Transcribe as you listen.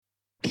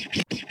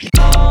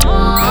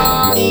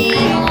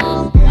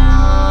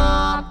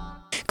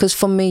Because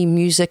for me,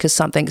 music is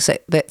something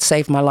that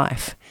saved my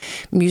life.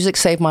 Music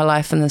saved my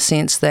life in the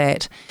sense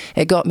that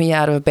it got me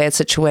out of a bad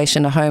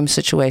situation, a home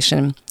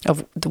situation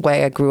of the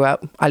way I grew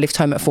up. I left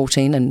home at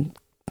 14 and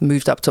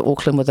moved up to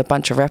Auckland with a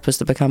bunch of rappers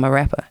to become a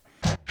rapper.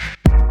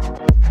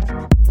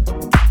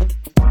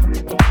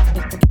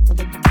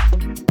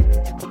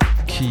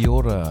 Kia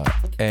ora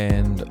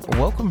and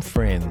welcome,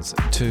 friends,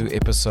 to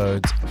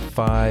episodes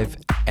 5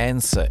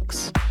 and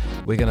 6.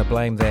 We're going to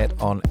blame that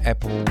on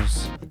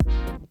Apple's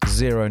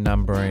zero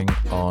numbering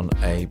on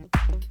a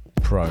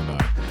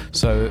promo.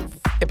 So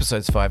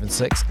episodes 5 and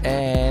 6,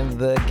 and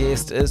the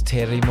guest is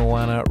Tere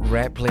Moana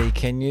Rapley.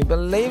 Can you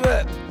believe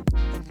it?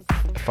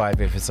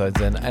 5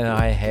 episodes in, and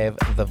I have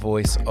the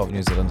voice of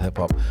New Zealand hip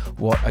hop.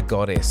 What a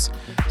goddess.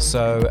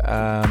 So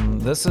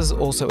this is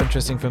also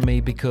interesting for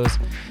me because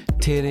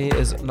Tere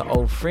is an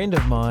old friend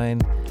of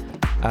mine,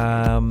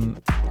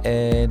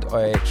 and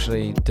I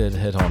actually did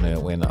hit on her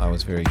when I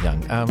was very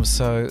young.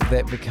 So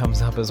that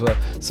becomes up as well.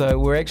 So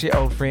we're actually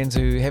old friends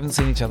who haven't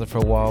seen each other for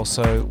a while,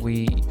 so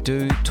we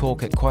do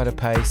talk at quite a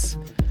pace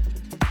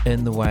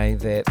in the way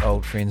that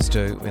old friends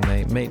do when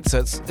they meet. So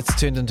it's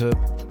turned into a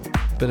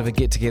bit of a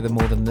get-together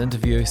more than an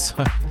interview,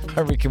 so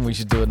I reckon we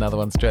should do another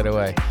one straight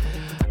away.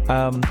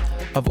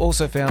 I've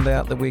also found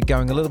out that we're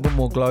going a little bit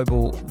more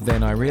global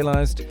than I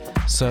realised,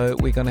 so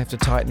we're going to have to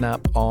tighten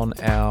up on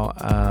our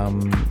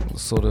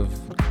sort of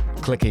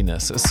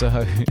clickiness.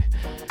 So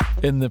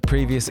in the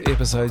previous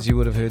episodes you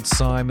would have heard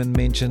Simon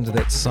mentioned.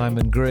 That's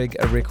Simon Grigg,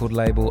 a record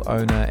label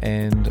owner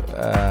and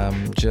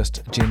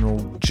just general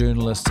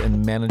journalist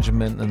and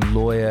management and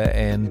lawyer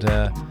and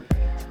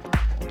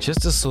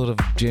just a sort of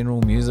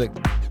general music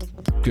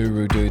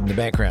guru dude in the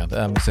background.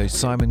 So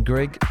Simon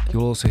Grigg.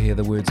 You'll also hear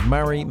the words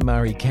Murray.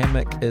 Murray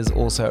Kamek is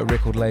also a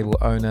record label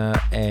owner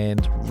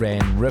and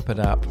ran Rip It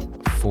Up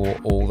for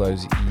all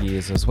those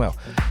years as well.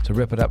 So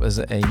Rip It Up is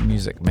a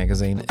music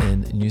magazine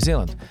in New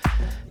Zealand.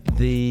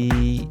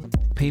 The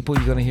people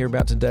you're going to hear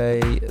about today,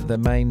 the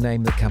main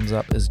name that comes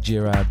up is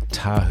Gerard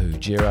Tahu.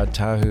 Gerard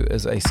Tahu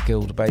is a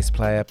skilled bass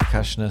player,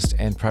 percussionist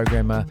and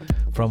programmer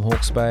from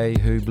Hawke's Bay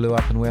who blew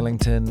up in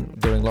Wellington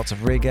doing lots of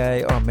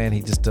reggae. Oh man,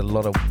 he just did a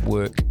lot of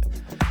work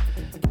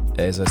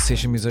as a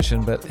session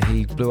musician, but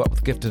he blew up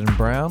with Gifted and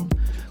Brown,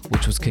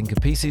 which was King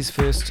Kapisi's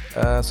first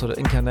sort of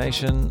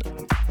incarnation.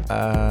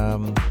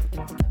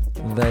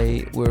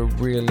 They were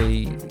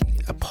really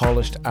a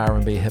polished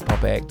R&B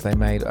hip-hop act. They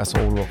made us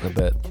all look a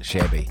bit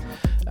shabby.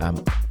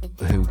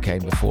 Who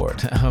came before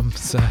it?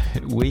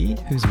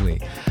 Who's we?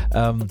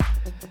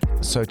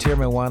 So Tere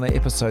Moana,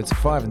 episodes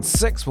 5 and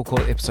 6, we'll call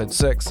it episode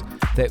 6.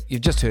 That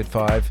you've just heard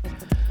 5.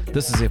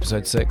 This is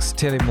episode 6.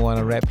 Tere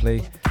Moana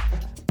Rapley.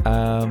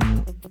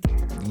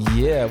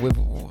 We've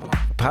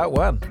part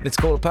 1. Let's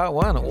call it part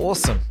 1.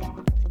 Awesome.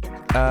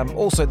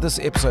 Also, this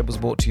episode was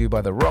brought to you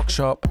by The Rock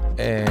Shop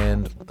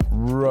and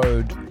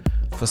Rode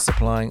for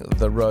supplying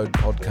the Rode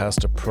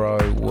Podcaster Pro,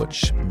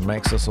 which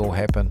makes this all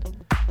happen.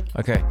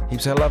 Okay,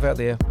 heaps of love out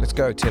there. Let's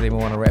go, Tere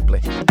Moana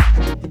Rapley.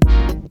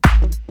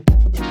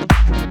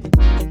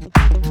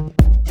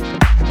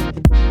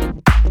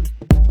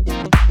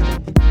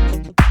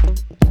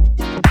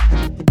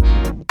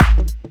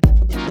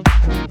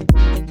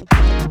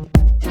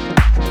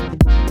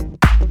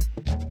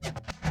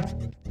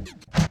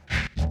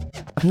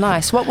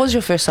 Nice. What was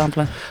your first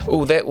sampler?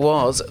 Oh, that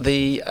was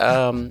it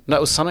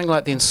was something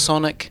like the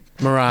Ensoniq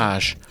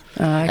Mirage.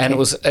 Okay. And it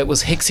was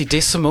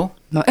hexadecimal.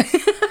 No.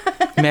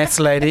 Maths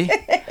lady.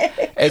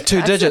 At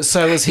 2 digits.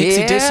 So it was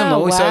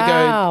hexadecimal. Yeah,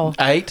 wow. So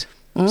go 8,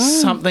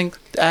 something,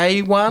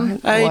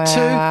 A1, A2,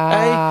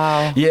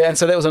 wow. A. Yeah, and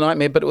so that was a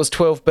nightmare, but it was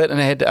 12-bit and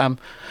it had...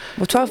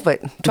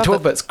 12-bit.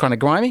 12-bit's kind of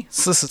grimy.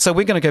 So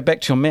we're going to go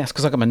back to your maths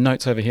because I've got my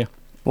notes over here.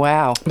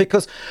 Wow.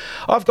 Because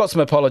I've got some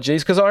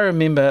apologies because I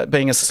remember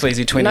being a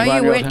sleazy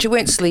 21-year-old. No, you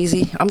weren't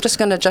sleazy. I'm just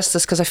going to adjust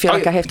this because I feel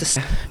like I have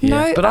to... Yeah.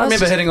 No, but I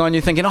remember hitting on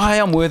you thinking, I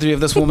am worthy of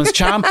this woman's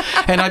charm.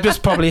 And I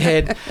just probably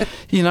had,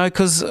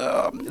 because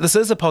this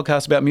is a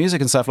podcast about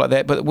music and stuff like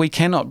that, but we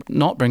cannot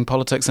not bring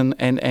politics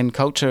and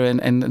culture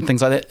and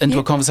things like that into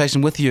a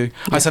conversation with you.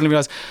 Yeah. I suddenly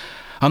realised,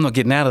 I'm not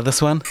getting out of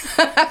this one.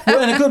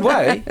 Well, in a good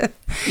way.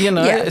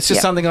 It's just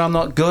something that I'm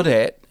not good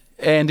at.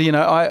 And,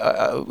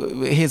 I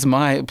here's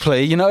my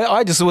plea.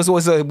 I just was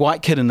always a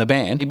white kid in the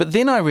band. But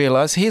then I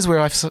realised, here's where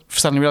I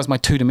suddenly realised my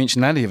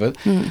two-dimensionality of it.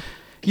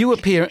 You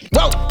appear...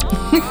 Whoa!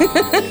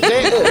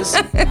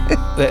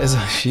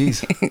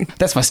 Jeez.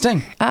 That's my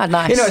sting. Ah,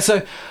 nice. Anyway,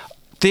 so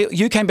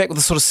you came back with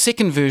a sort of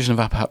second version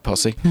of Up Up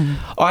Posse.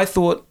 I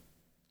thought,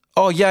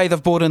 oh, yay,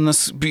 they've brought in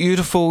this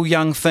beautiful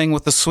young thing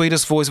with the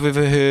sweetest voice we've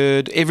ever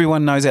heard.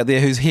 Everyone knows out there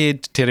who's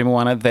heard Tere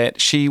Moana that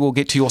she will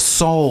get to your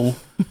soul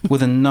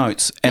within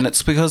notes. And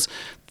it's because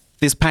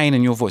there's pain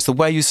in your voice. The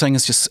way you sing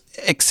is just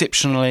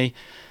exceptionally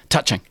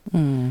touching.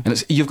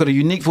 And you've got a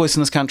unique voice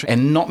in this country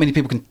and not many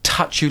people can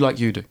touch you like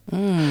you do.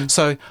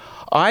 So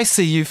I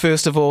see you,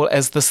 first of all,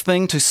 as this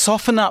thing to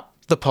soften up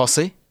the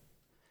posse.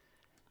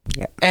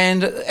 Yeah.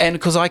 And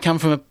because I come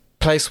from a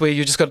place where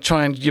you just got to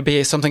try and you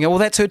be something. Well,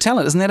 that's her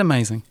talent. Isn't that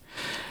amazing?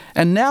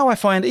 And now I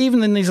find,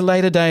 even in these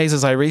later days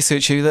as I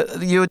research you,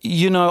 that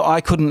you know,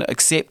 I couldn't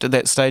accept at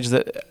that stage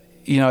that,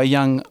 you know, a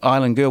young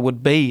island girl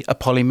would be a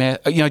polymath,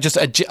 you know, just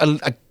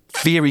a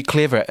very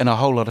clever in a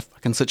whole lot of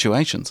fucking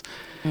situations.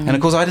 And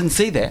of course I didn't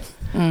see that.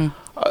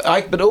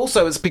 But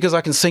also it's because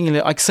I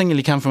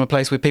singularly come from a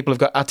place where people have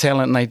got a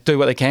talent and they do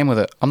what they can with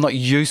it. I'm not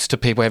used to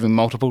people having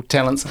multiple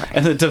talents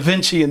and the Da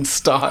Vincian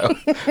style.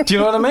 Do you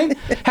know what I mean?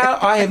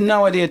 I have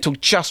no idea until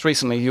just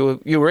recently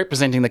you were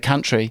representing the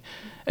country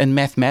in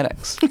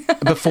mathematics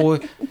before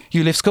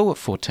you left school at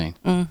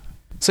 14.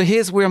 So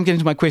here's where I'm getting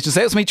to my questions.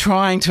 That was me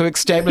trying to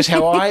establish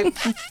how I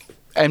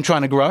am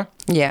trying to grow.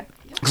 Yeah.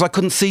 Because I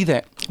couldn't see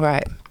that.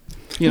 Right.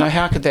 You know,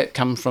 how could that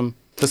come from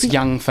this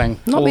young thing?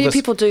 Not many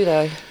people do,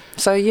 though.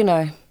 So, you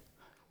know,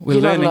 you're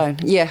learning. not alone.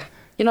 Yeah,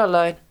 you're not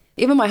alone.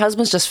 Even my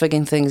husband's just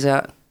figuring things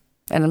out.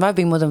 And I've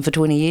been with him for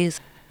 20 years.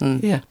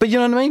 Yeah. But you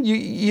know what I mean?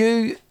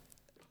 You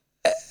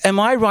am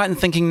I right in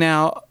thinking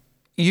now,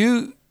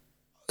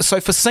 so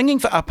for singing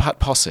for Upper Hutt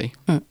Posse,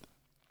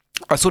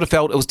 I sort of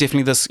felt it was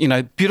definitely this, you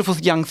know, beautiful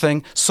young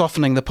thing,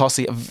 softening the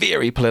posse, a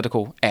very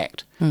political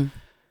act.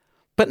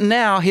 But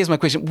now, here's my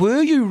question.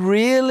 Were you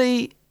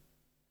really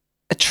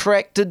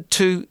attracted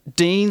to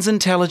Dean's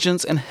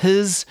intelligence and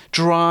his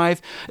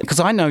drive? Because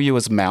I know you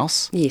as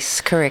Mouse.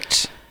 Yes,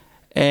 correct.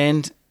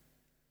 And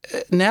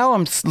now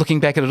I'm looking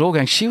back at it all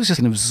going, she was just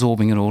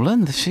absorbing it all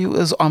in.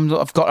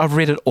 I've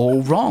read it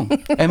all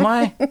wrong. Am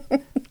I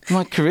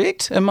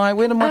correct? Because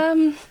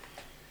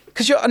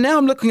now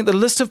I'm looking at the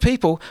list of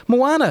people.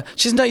 Moana,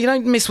 she's you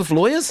don't mess with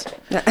lawyers.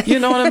 You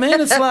know what I mean?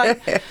 It's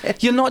like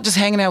you're not just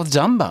hanging out with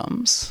dumb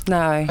bums.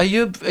 No. Are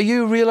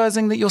you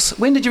realising that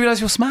when did you realise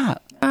you're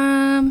smart?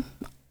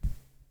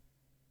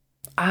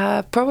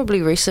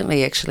 Probably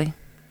recently, actually.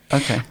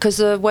 Okay. Because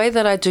the way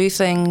that I do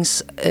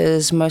things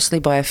is mostly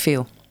by a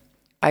feel.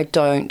 I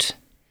don't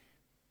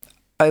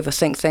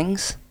overthink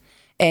things.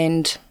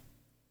 And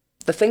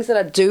the things that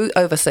I do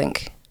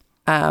overthink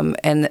and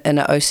in an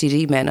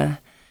OCD manner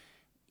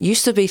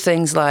used to be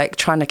things like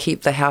trying to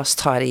keep the house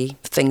tidy,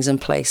 things in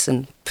place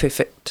and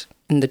perfect,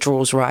 and the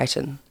drawers right.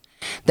 And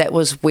that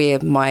was where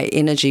my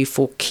energy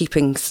for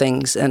keeping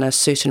things in a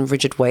certain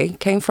rigid way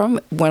came from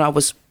when I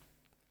was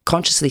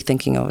consciously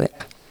thinking of it.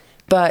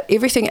 But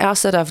everything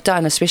else that I've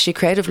done, especially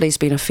creatively, has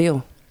been a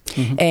feel.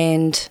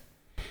 And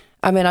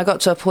I mean, I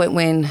got to a point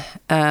when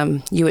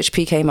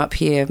UHP came up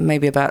here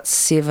maybe about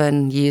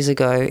 7 years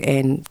ago,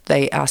 and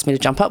they asked me to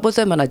jump up with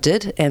them, and I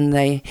did. And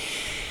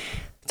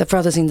the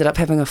brothers ended up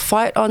having a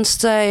fight on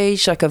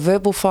stage, like a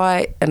verbal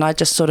fight, and I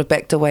just sort of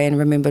backed away and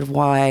remembered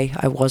why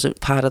I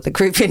wasn't part of the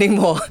group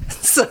anymore.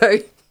 So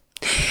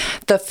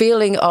the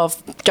feeling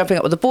of jumping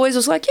up with the boys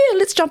was like, yeah,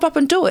 let's jump up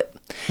and do it.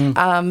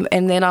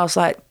 And then I was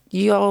like,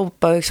 you're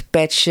both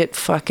batshit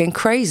fucking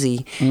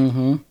crazy.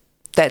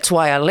 That's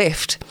why I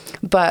left.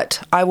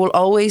 But I will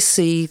always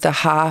see the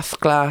half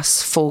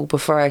glass full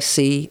before I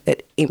see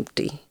it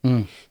empty.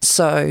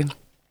 So...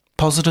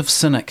 positive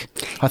cynic.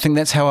 I think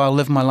that's how I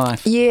live my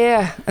life.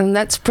 Yeah, and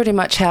that's pretty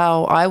much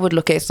how I would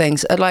look at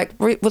things. Like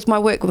with my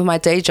work, with my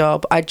day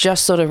job, I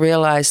just sort of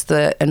realised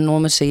the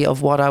enormity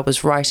of what I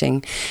was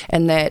writing,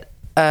 and that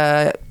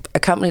a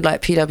company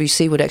like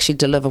PwC would actually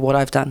deliver what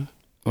I've done.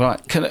 Right.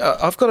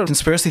 I've got a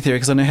conspiracy theory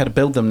because I know how to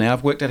build them now.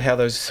 I've worked out how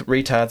those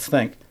retards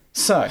think.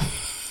 So,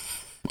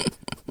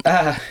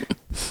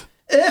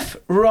 if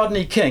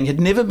Rodney King had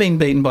never been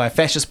beaten by a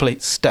fascist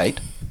police state,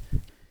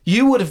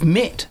 you would have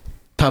met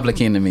Public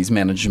Enemy's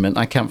management.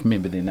 I can't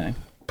remember their name.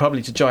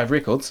 Probably to Jive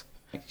Records.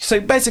 So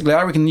basically,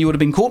 I reckon you would have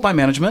been caught by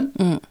management.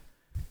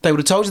 They would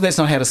have told you that's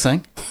not how to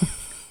sing.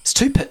 It's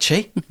too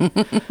pitchy.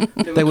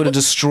 They would have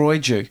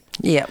destroyed you.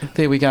 Yeah.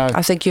 There we go.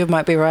 I think you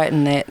might be right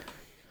in that.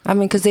 I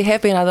mean, because there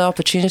have been other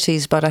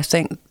opportunities, but I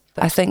think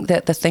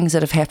that the things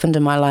that have happened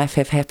in my life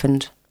have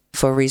happened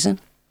for a reason.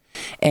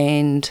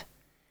 And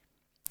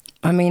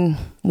I mean,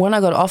 when I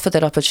got offered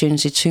that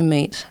opportunity to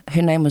meet,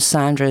 her name was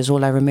Sandra, is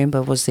all I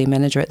remember, was the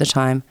manager at the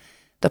time.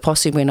 The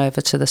posse went over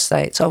to the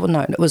States. Oh,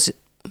 no, it was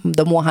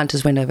the More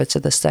Hunters went over to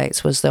the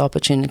States, was the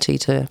opportunity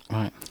to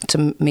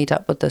meet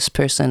up with this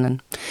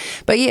person.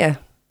 But yeah,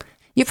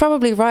 you're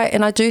probably right,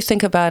 and I do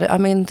think about it. I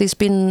mean, there's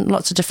been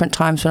lots of different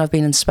times when I've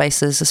been in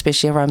spaces,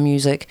 especially around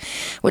music,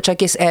 which I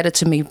guess added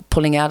to me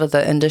pulling out of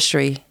the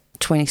industry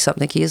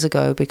 20-something years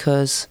ago,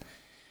 because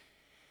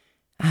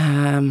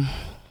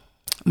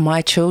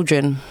my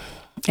children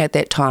at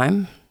that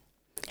time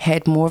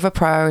had more of a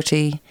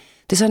priority.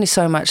 There's only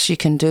so much you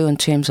can do in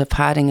terms of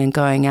partying and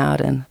going out,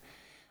 and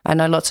I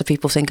know lots of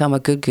people think I'm a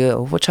good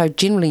girl, which I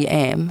generally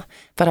am,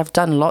 but I've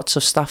done lots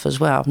of stuff as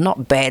well.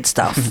 Not bad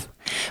stuff,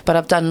 but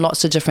I've done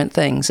lots of different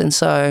things. And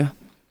so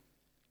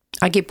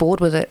I get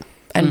bored with it.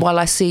 And while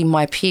I see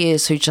my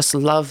peers who just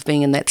love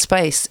being in that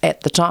space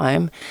at the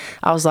time,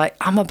 I was like,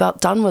 I'm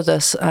about done with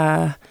this.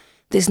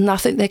 There's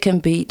nothing that can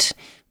beat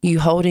you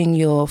holding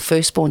your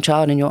firstborn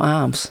child in your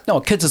arms.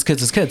 No, kids is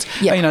kids is kids.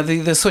 Yeah. You know,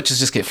 the switches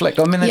just get flicked.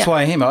 I mean, that's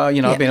why I am.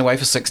 I've been away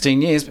for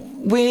 16 years.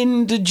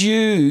 When did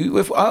you,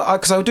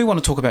 because I do want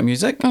to talk about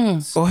music,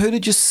 or who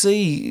did you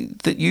see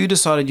that you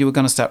decided you were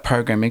going to start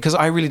programming? Because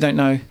I really don't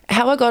know.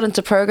 How I got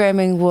into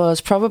programming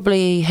was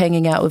probably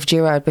hanging out with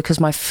Gerard,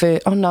 because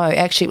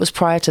actually it was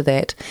prior to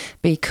that,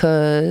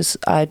 because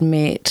I'd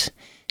met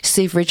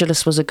Steve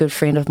Regulus, was a good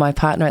friend of my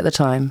partner at the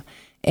time,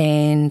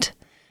 and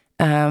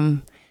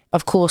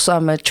of course,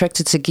 I'm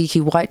attracted to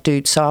geeky white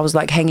dudes, so I was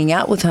like hanging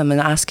out with him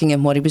and asking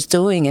him what he was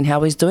doing and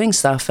how he's doing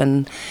stuff.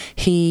 And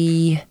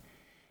he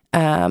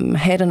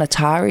had an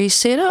Atari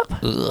set up,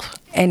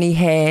 and he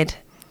had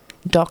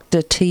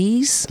Dr.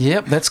 T's.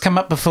 Yep, that's come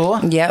up before.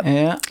 Yep.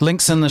 Yeah.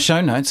 Links in the show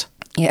notes.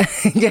 Yeah,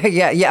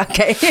 yeah,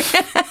 okay.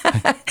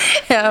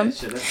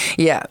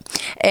 Yeah.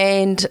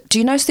 And do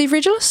you know Steve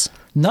Regulus?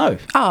 No.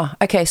 Oh,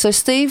 okay. So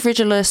Steve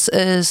Regulus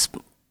is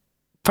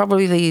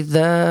probably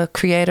the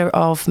creator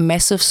of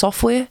Massive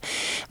Software,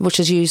 which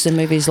is used in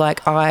movies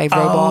like I,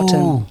 Robot.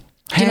 Do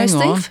you know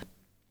Steve? On.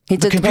 He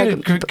the did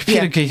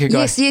computer geeker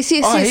guy. Yes.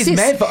 Oh, he's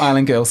mad for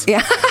Island Girls.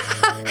 Yeah.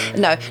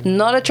 No,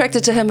 not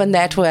attracted to him in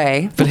that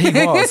way. But he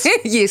was.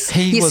 Yes,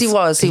 he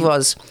was.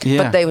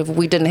 Yeah. But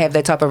we didn't have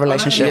that type of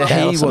relationship.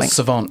 Yeah, he was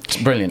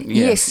savant. Brilliant.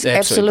 Yeah, yes,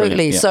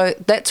 absolutely. Yeah. So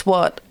that's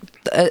what,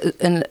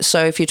 and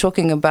so if you're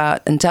talking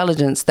about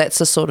intelligence, that's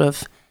the sort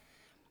of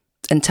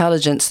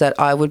intelligence that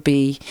I would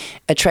be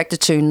attracted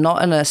to,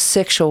 not in a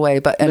sexual way,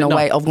 but in a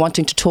way of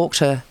wanting to talk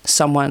to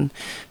someone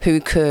who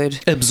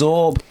could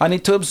absorb. I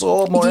need to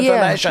absorb more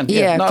information.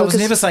 Yeah, no, I was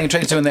never saying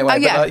attracted to in that way.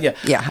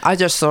 Yeah. I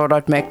just thought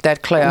I'd make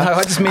that clear. No,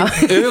 I just meant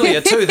earlier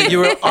too that you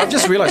were. I've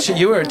just realised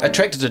you were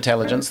attracted to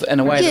intelligence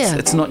in a way. Yeah.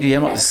 It's not. You're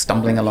not just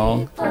stumbling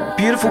along.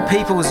 Beautiful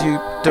people as you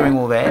doing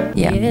all that.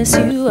 Yeah. Yes,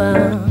 you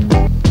are.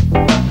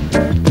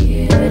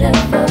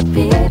 Beautiful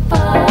people.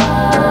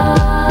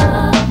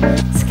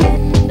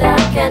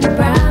 And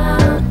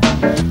brown,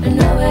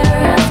 nowhere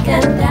else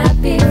can that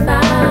be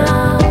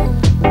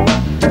found.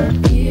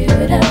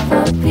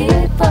 Beautiful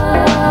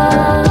people,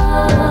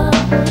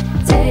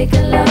 take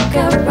a look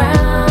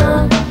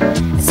around,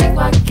 see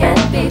what can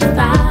be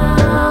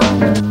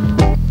found.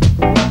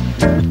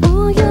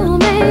 Ooh, you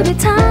may be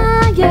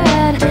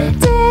tired,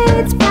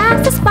 dates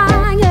past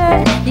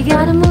expired. You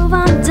gotta move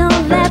on,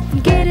 don't let them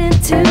get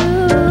into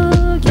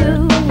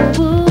you.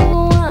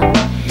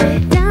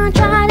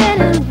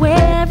 Downtrodden and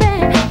weary,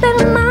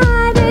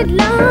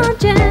 long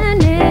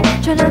journey.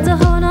 Try not to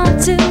hold on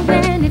to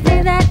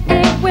anything that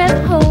ain't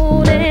worth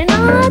holding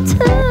on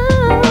to.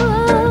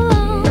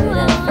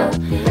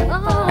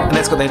 And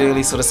that's got that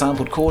early sort of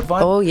sampled chord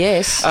vibe. Oh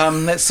yes.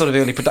 That's sort of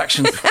early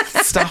production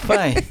stuff,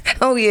 eh?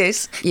 Oh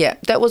yes. Yeah,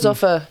 that was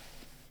off a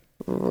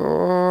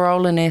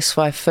Roland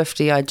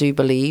S550, I do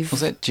believe. Was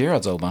that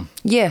Gerard's old one?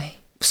 Yeah.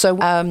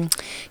 So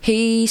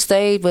he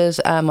stayed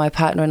with my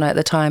partner and I at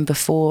the time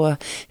before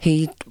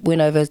he went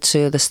over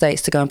to the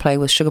States to go and play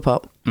with Sugar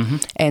Pop. Mm-hmm.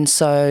 And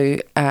so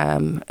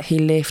he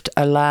left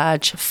a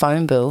large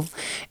phone bill,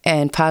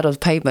 and part of the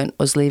payment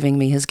was leaving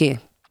me his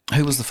gear.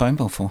 Who was the phone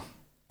bill for?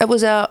 It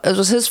was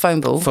his phone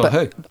bill. For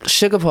who?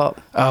 Sugar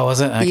Pop. Oh, was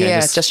it? Okay,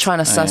 yeah, just trying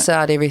to suss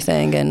out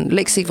everything. And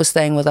Lexi was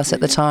staying with us at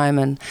the time.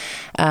 And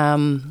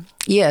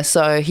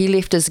so he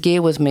left his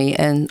gear with me,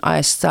 and I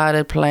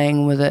started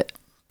playing with it,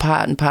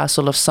 part and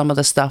parcel of some of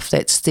the stuff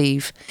that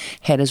Steve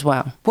had as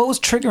well. What was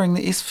triggering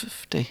the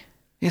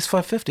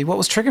S550? What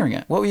was triggering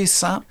it? What were you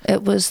saying?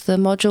 It was the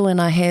module,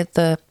 and I had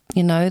the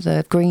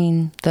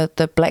green,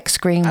 the black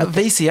screen.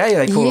 VCA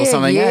they call it or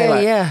something.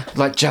 Yeah.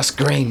 Like just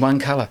green, one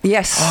colour.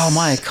 Yes. Oh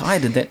my, I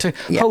did that too.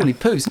 Yeah. Holy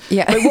poos.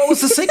 Yeah. But what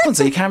was the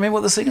sequencer? You can't remember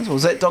what the sequence was.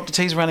 Was that Dr.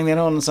 T's running that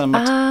on some?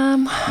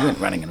 You weren't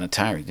running an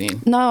Atari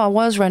then. No, I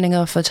was running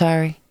off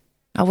Atari.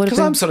 I would have. Because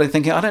I'm sort of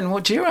thinking, I don't know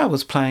what Gerard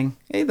was playing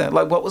either.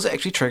 Like, what was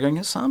actually triggering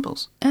his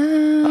samples?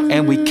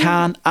 And we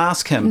can't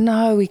ask him.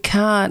 No, we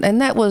can't.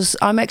 And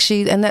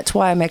that's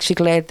why I'm actually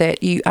glad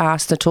that you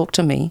asked to talk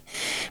to me,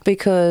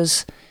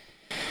 because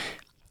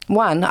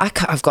one,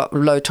 I've got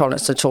low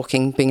tolerance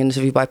to being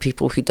interviewed by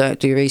people who don't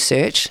do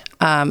research,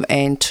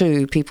 and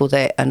two, people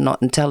that are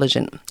not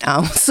intelligent.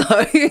 So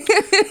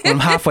I'm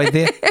halfway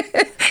there.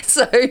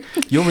 So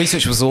your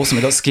research was awesome.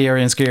 It got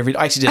scarier and scarier.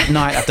 I actually did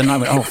night after night.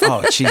 Went, oh,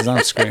 jeez,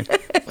 I'm screwed.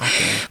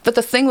 Okay. But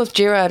the thing with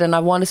Gerard, and I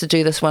wanted to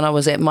do this when I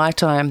was at my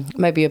time,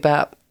 maybe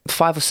about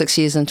 5 or 6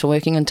 years into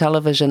working in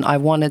television, I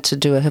wanted to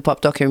do a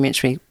hip-hop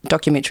documentary,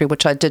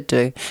 which I did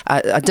do.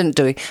 I didn't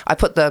do. I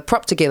put the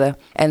prop together,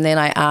 and then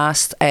I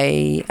asked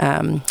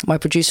my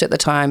producer at the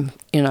time,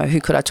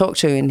 who could I talk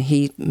to, and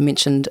he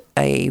mentioned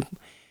a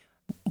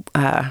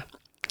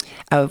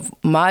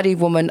Māori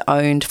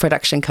woman-owned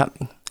production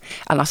company.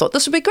 And I thought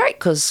this would be great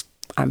because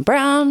I'm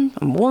brown,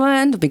 I'm a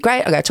woman, it'd be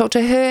great. I go talk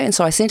to her, and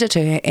so I sent it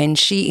to her, and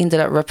she ended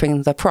up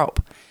ripping the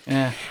prop.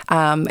 Yeah.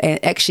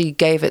 And actually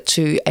gave it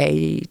to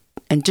a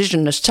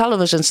Indigenous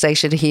television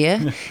station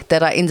here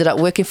that I ended up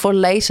working for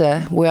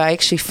later, where I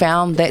actually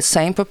found that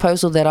same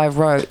proposal that I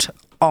wrote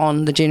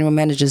on the general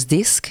manager's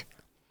desk,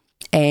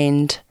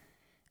 and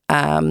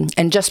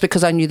And just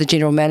because I knew the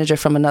general manager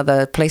from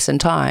another place and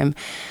time,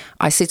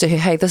 I said to her,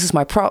 hey, this is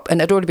my prop.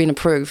 And it had already been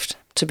approved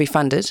to be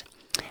funded.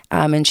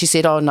 And she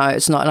said, oh, no,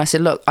 it's not. And I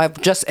said, look,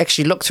 I've just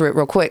actually looked through it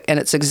real quick and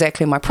it's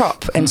exactly my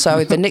prop. And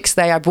so the next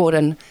day I brought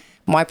in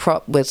my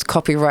prop with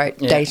copyright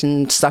date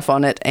and stuff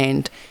on it.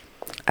 And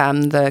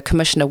the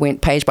commissioner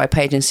went page by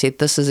page and said,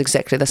 this is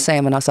exactly the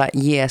same. And I was like,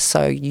 yeah,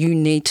 so you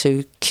need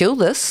to kill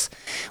this,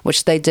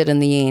 which they did in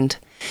the end.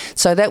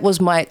 So that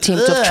was my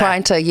attempt of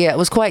trying to, it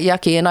was quite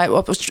yucky. And I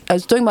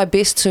was doing my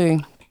best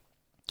to,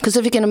 because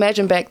if you can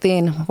imagine back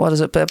then, what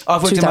is it?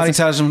 I've worked in Māori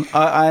television.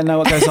 I know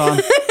what goes on.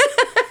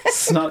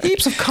 It's not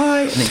heaps of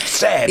kai and then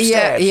stab.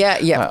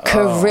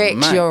 Correct.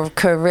 Oh, you're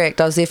correct.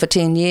 I was there for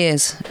 10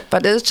 years.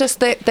 But it's just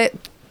that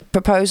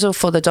proposal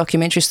for the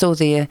documentary still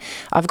there.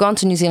 I've gone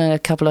to New Zealand a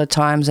couple of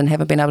times and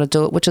haven't been able to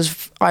do it, which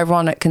is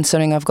ironic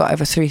considering I've got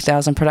over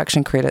 3,000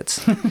 production credits.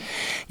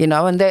 And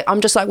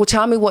I'm just like, well,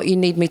 tell me what you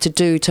need me to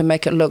do to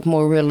make it look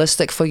more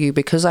realistic for you,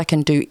 because I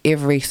can do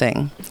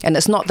everything. And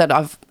it's not that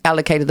I've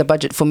allocated the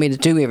budget for me to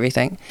do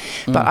everything,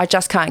 but I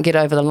just can't get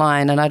over the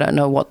line, and I don't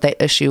know what that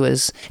issue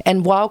is.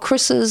 And while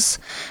Chris's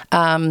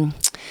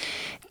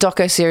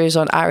doco-series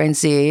on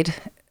RNZ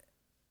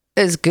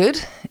is good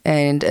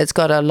and it's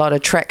got a lot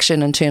of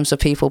traction in terms of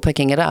people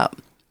picking it up,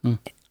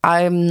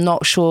 I'm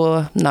not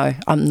sure. No,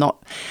 I'm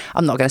not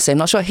going to say I'm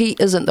not sure. He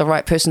isn't the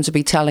right person to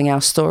be telling our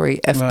story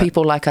if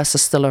people like us are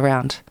still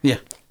around. Yeah.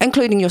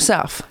 Including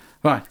yourself.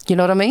 Right. You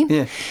know what I mean?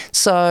 Yeah.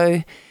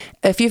 So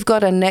if you've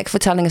got a knack for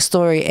telling a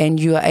story and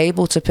you are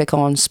able to pick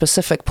on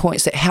specific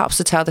points that helps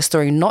to tell the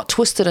story, not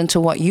twist it into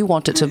what you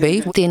want it to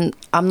be, then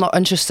I'm not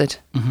interested.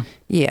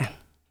 Yeah.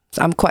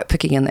 So I'm quite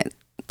picky in that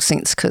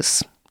sense,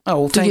 because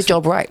do your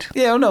job right.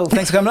 Yeah, no,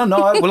 thanks for coming on.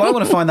 I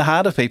want to find the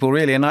heart of people,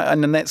 really, and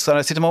that's what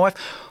I said to my wife.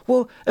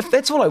 Well, if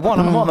that's what I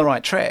want, I'm on the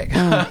right track.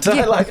 So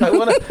I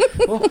want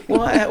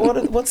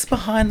to. What's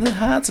behind the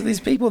hearts of these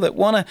people that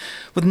want to,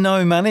 with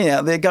no money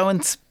out there, go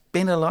and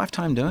spend a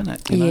lifetime doing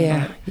it?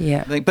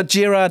 But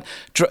Gerard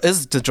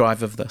is the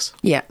drive of this.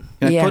 Yeah,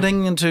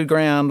 putting into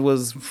ground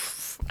was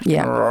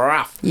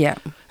rough. Yeah,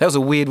 that was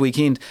a weird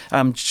weekend.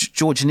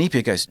 George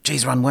Napier goes,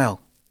 "Geez, run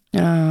well."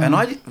 And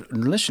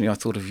initially I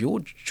thought of your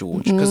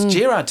George, because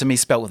Gerard to me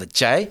spelled with a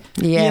J.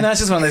 Yeah.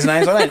 It's just one of those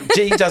names.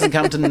 G doesn't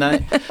come to the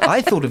name.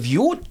 I thought of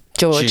your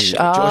George.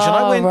 And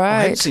I went,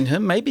 I hadn't seen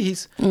him. Maybe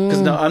he's,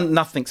 because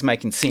nothing's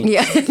making sense.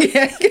 Yeah.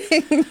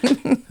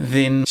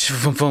 Then,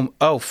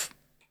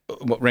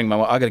 ring my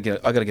wife. I gotta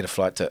get a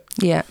flight tip.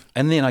 Yeah.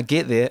 And then I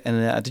get there,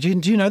 and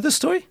do you know this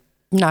story?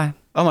 No.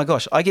 Oh my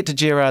gosh! I get to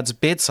Gerard's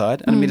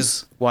bedside and I meet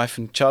his wife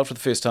and child for the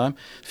first time,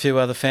 a few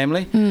other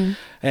family, and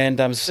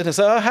sitting and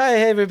say, "Oh,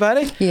 hey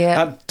everybody!"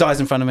 Yeah, dies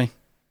in front of me,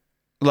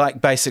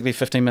 like basically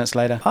 15 minutes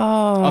later.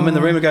 Oh, I'm in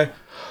the room and go,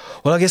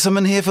 well, I guess I'm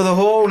in here for the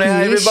hall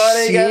now.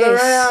 Everybody gather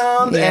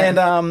around.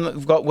 Yeah. And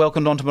we've got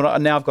welcomed onto Marae.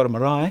 Now I've got a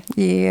Marae.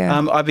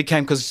 Yeah. I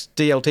became, because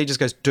DLT just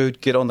goes, dude,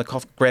 get on the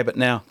cough, grab it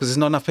now, because there's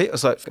not enough people.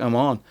 It's like, come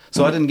on.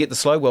 So I didn't get the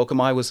slow welcome.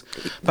 I was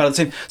part of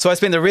the team. So I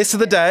spent the rest of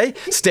the day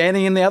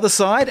standing in the other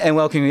side and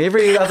welcoming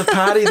every other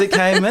party that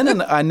came in,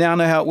 and I now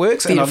know how it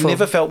works. Beautiful. And I've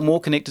never felt more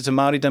connected to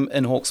Māoridom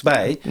in Hawke's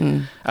Bay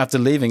after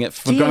leaving it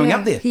from growing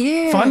up there.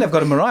 Yeah. Finally, I've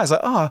got a Marae. I was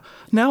like,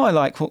 now I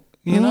like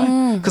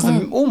because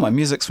all my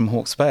music's from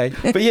Hawke's Bay.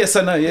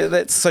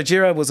 But so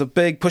Gerard was a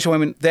big pusher. I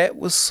mean, that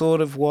was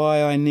sort of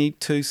why I need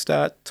to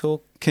start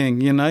talking,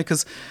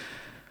 because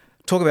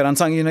talk about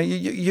unsung,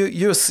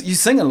 you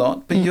sing a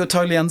lot, but you're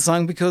totally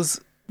unsung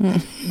because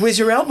where's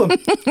your album?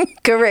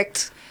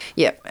 Correct.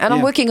 Yeah, and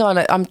I'm working on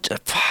it.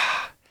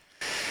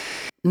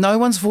 No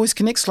one's voice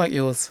connects like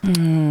yours.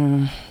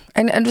 And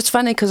it's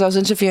funny because I was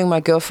interviewing my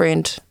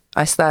girlfriend.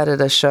 I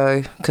started a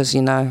show because,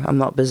 I'm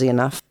not busy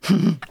enough.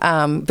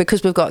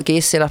 Because we've got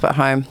guests set up at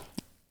home,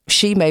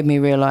 she made me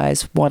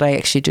realise what I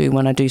actually do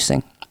when I do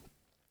sing,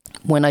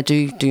 when I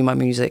do my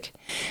music.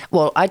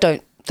 Well, I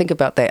don't think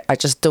about that. I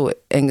just do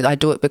it. And I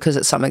do it because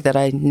it's something that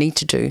I need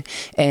to do.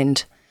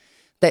 And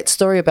that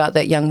story about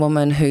that young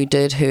woman who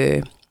did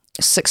her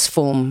sixth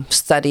form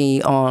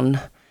study on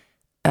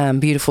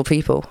beautiful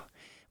people,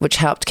 which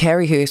helped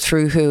carry her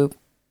through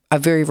a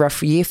very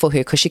rough year for her,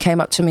 because she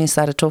came up to me and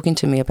started talking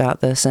to me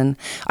about this. And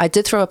I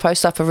did throw a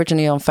post up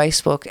originally on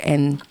Facebook,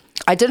 and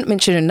I didn't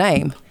mention her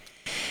name.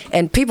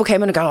 And people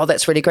came in and go, oh,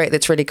 that's really great,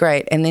 that's really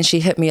great. And then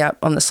she hit me up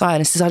on the side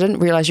and says, I didn't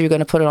realise you were going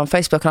to put it on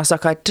Facebook. And I was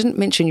like, I didn't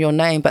mention your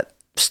name, but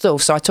still,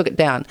 so I took it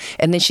down.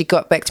 And then she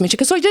got back to me, she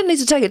goes, oh, you didn't need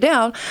to take it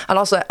down. And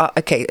I was like,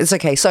 okay, it's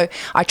okay. So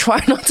I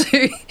try not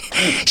to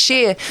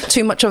share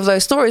too much of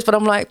those stories, but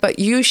I'm like, but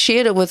you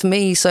shared it with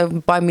me, so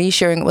by me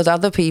sharing it with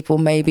other people,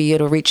 maybe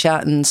it'll reach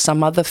out in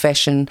some other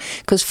fashion.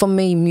 Because for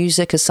me,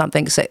 music is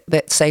something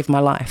that saved my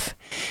life.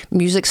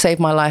 Music saved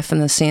my life in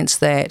the sense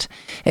that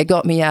it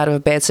got me out of a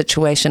bad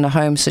situation, a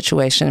home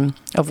situation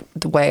of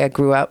the way I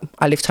grew up.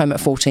 I left home at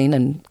 14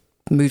 and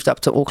moved up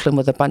to Auckland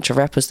with a bunch of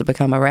rappers to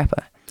become a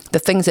rapper. The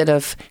things that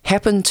have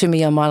happened to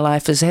me in my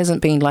life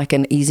hasn't been like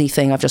an easy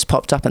thing. I've just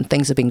popped up and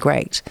things have been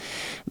great.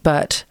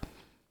 But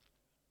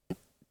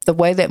the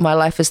way that my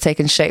life has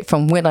taken shape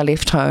from when I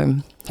left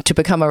home to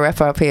become a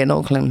rapper up here in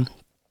Auckland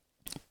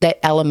that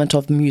element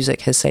of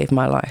music has saved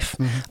my life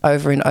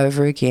over and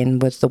over again,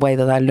 with the way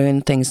that I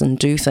learn things and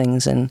do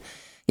things. And,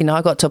 you know,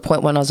 I got to a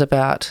point when I was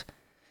about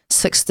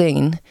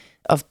 16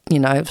 of, you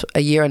know,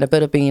 a year and a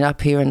bit of being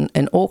up here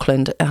in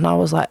Auckland, and I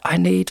was like, I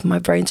need my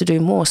brain to do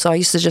more. So I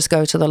used to just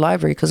go to the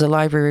library because the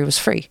library was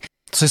free.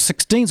 So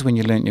 16's when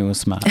you learnt you were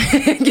smart.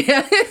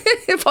 Yeah,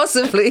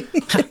 possibly.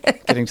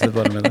 Getting to the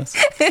bottom of this.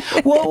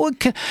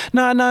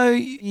 No,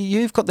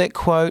 you've got that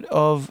quote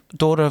of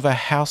daughter of a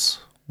house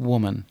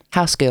woman.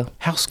 House girl.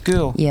 House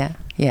girl. Yeah,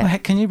 yeah. Well,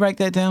 can you break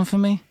that down for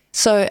me?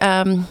 So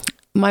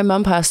my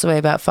mum passed away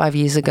about 5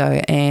 years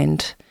ago,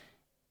 and,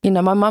 you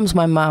know, my mum's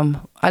my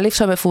mum. I left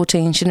home at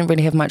 14. She didn't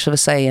really have much of a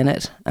say in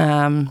it.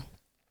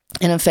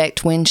 And in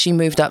fact, when she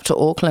moved up to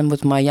Auckland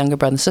with my younger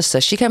brother and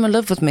sister, she came and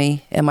lived with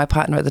me and my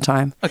partner at the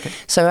time. Okay.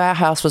 So our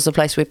house was the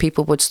place where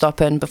people would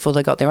stop in before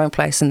they got their own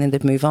place, and then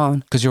they'd move on.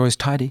 Because you're always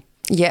tidy.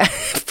 Yeah,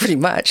 pretty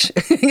much.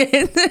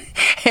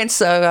 And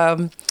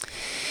so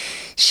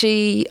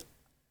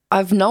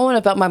I've known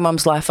about my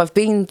mum's life. I've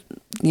been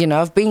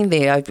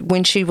there.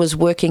 When she was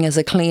working as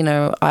a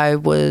cleaner, I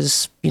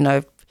was, you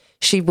know,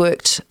 she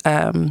worked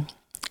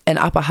in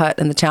Upper Hutt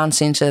in the town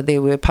centre.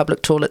 There were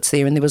public toilets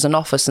there, and there was an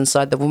office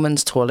inside the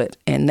women's toilet,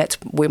 and that's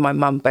where my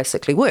mum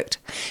basically worked.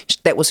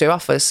 That was her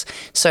office.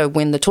 So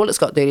when the toilets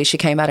got dirty, she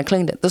came out and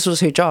cleaned it. This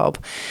was her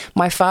job.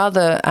 My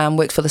father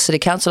worked for the city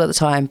council at the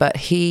time, but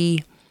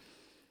he...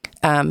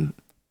 it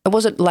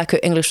wasn't like her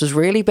English was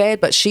really bad,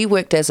 but she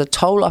worked as a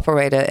toll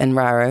operator in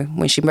Raro.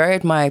 When she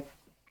married my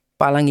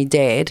Palangi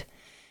dad,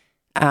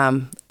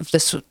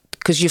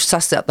 because you've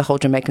sussed out the whole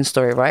Jamaican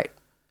story, right?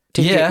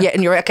 Yeah. Yeah,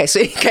 and you're okay.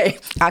 So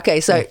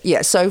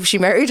so she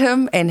married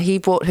him, and he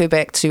brought her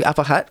back to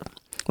Upper Hutt,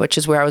 which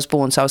is where I was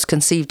born. So I was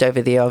conceived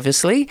over there,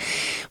 obviously.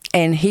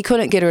 And he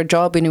couldn't get her a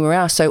job anywhere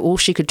else, so all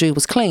she could do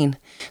was clean.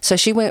 So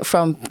she went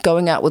from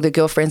going out with her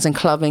girlfriends and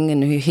clubbing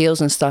in her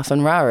heels and stuff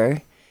in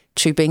Raro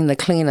to being the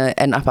cleaner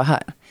in Upper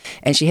Hutt.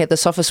 And she had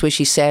this office where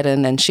she sat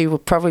in, and she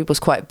probably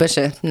was quite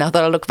bitter now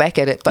that I look back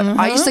at it. But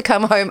I used to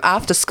come home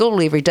after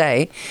school every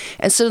day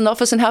and sit in the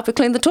office and help her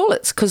clean the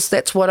toilets, because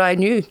that's what I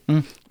knew,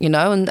 you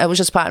know, and it was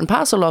just part and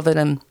parcel of it.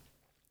 And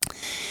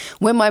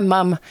when my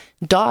mum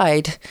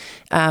died,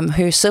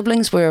 her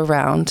siblings were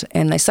around,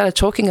 and they started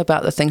talking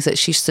about the things that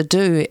she used to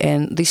do,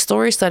 and these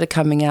stories started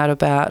coming out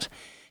about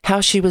how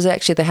she was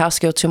actually the house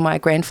girl to my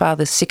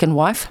grandfather's second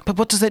wife. But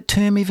what does that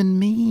term even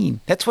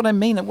mean? That's what I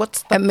mean.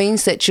 It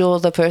means that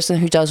you're the person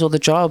who does all the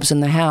jobs in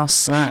the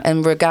house. Right.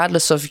 And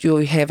regardless of you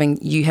having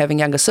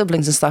younger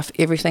siblings and stuff,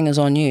 everything is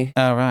on you.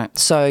 Oh, right.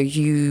 So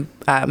you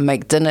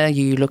make dinner,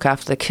 you look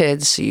after the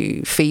kids,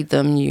 you feed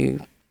them,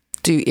 you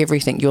do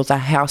everything. You're the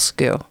house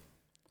girl.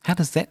 How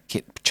does that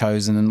get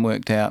chosen and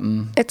worked out?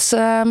 And It's,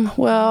 for my...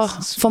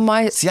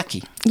 It's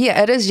yucky.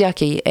 Yeah, it is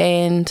yucky.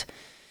 And...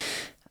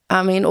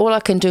 I mean, all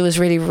I can do is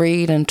really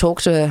read and talk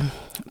to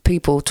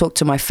people, talk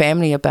to my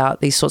family about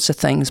these sorts of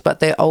things, but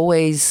they're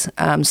always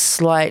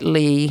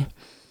slightly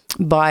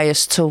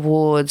biased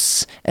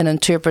towards an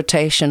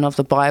interpretation of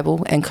the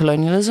Bible and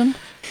colonialism.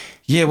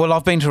 Yeah, well,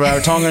 I've been to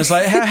Rarotonga, and it's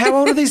like, how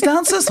old are these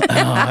dancers? We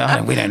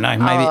don't know.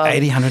 Maybe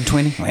 80,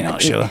 120. We're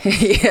not sure.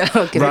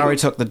 Yeah, Rari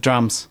took the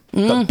drums.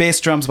 Got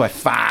best drums by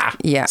far.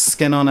 Yeah.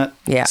 Skin on it.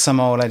 Yeah. Some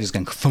old lady's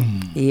going,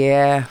 thum.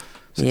 Yeah.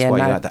 So that's why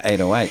you like the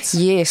 808s.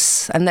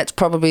 Yes, and that's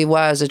probably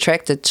why I was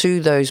attracted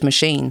to those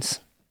machines,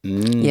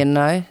 you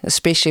know,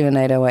 especially in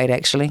 808,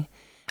 actually.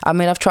 I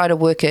mean, I've tried to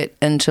work it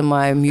into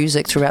my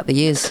music throughout the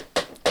years.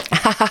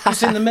 You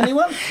seen the mini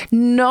one?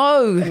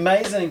 No.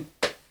 Amazing.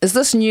 Is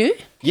this new?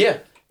 Yeah.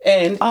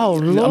 And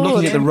Lord. I'm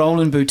looking at the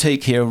Roland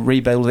Boutique here,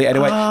 rebuild of the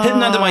 808.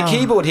 Hidden under my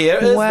keyboard here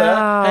is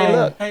Wow. the, hey,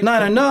 look,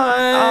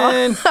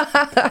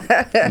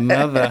 909.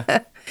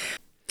 Mother.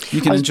 You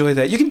can enjoy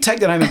that. You can take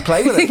that home and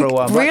play with it for a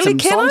while. Write Really? some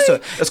Can songs I? to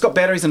it. It's got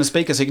batteries and a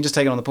speaker, so you can just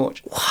take it on the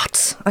porch.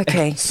 What?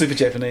 Okay. Super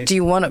Japanese. Do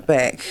you want it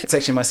back? It's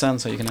actually my son,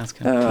 so you can ask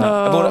him.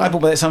 No, I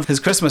bought that son for his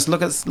Christmas.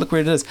 Look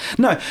where it is.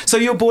 No, so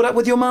you're brought up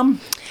with your mum?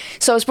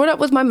 So I was brought up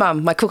with my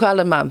mum, my Cook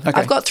Island mum. Okay.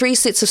 I've got 3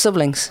 sets of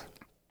siblings.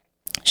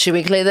 Should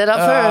we clear that up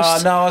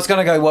first? No, I was going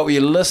to go, what were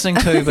you listening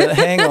to? But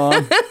hang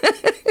on.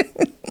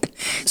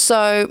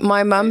 So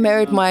my mum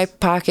married my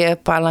Pākehā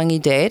Palangi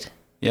dad,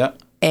 Yeah.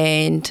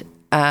 and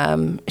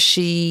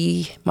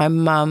my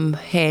mum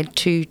had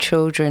 2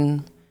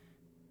 children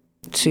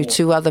to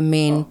 2 other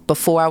men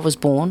before I was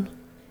born.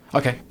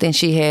 Okay. Then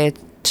she had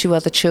 2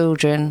 other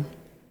children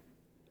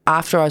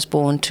after I was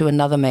born to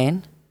another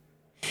man.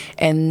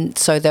 And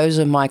so those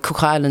are my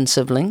Cook Island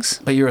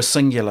siblings. But you're a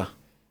singular.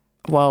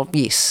 Well,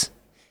 yes,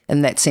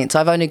 in that sense.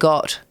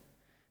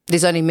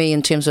 There's only me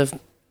in terms of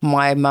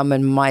my mum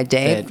and my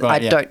dad.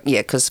 Right,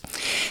 because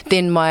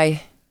then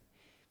my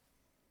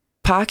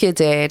Pākehā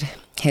dad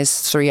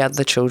has 3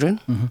 other children.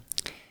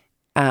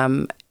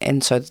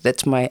 And so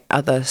that's my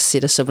other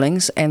set of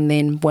siblings. And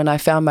then when I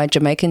found my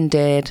Jamaican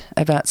dad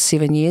about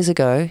 7 years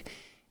ago,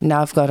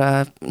 now I've got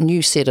a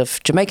new set of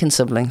Jamaican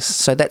siblings.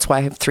 So that's why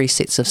I have 3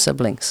 sets of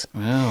siblings.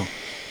 Wow.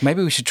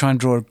 Maybe we should try and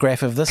draw a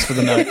graph of this for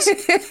the notes.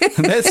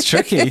 That's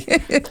tricky.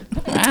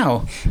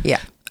 Wow.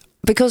 Yeah.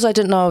 Because I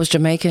didn't know I was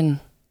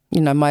Jamaican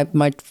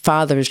my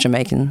father is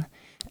Jamaican.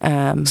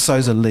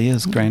 So's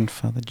Aaliyah's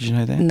grandfather. Did you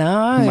know that?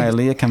 No. May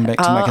Aaliyah come back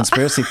to my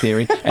conspiracy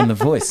theory and the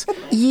voice.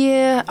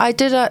 Yeah, I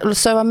did.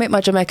 So I met my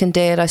Jamaican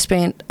dad. I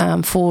spent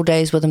 4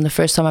 days with him the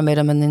first time I met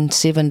him, and then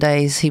 7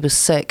 days he was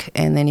sick,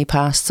 and then he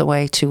passed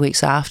away 2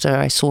 weeks after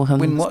I saw him.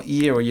 When, what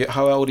year are you?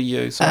 How old are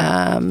you? So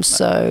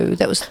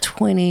that was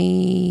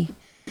 20...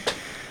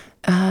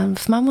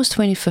 Mum was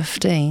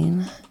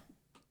 2015.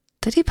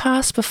 Did he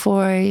pass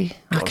before I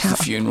can't...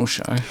 the funeral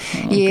show.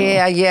 Oh,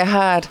 yeah,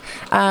 hard.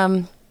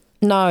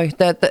 No,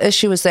 the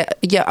issue is that,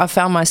 I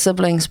found my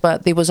siblings,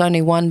 but there was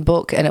only one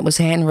book, and it was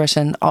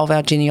handwritten of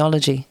our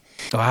genealogy.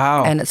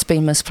 Wow. And it's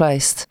been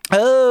misplaced.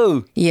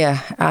 Oh.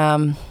 Yeah.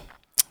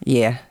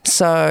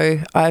 So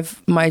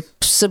my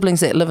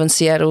siblings that live in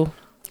Seattle,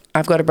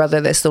 I've got a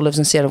brother that still lives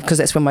in Seattle because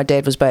that's where my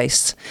dad was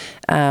based,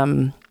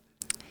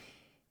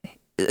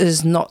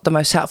 is not the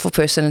most helpful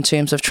person in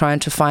terms of trying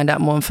to find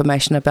out more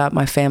information about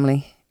my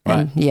family.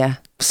 Right. And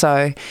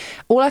so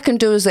all I can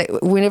do is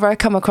that whenever I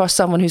come across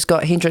someone who's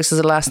got Hendricks as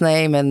a last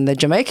name and they're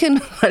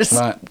Jamaican,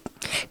 Right.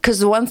 Because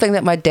the one thing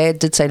that my dad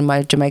did say to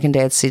my Jamaican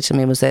dad said to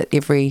me was that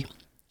every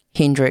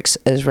Hendricks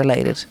is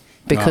related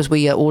because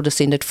we are all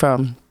descended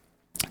from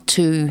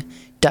 2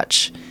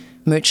 Dutch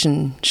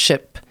merchant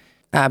ship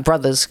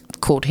brothers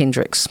called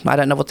Hendricks. I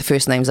don't know what the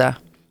first names are,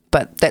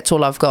 but that's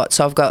all I've got.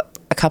 So I've got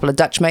a couple of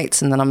Dutch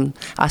mates, and then I'm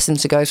asking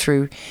them to go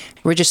through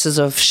registers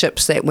of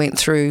ships that went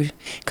through,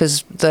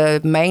 because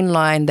the main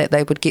line that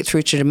they would get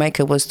through to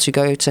Jamaica was to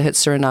go to hit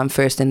Suriname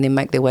first and then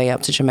make their way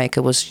up to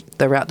Jamaica was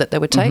the route that they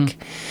would take.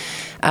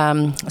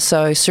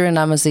 So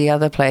Suriname is the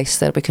other place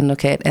that we can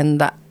look at.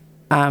 And that,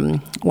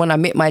 when I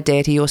met my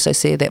dad, he also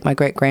said that my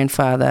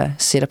great-grandfather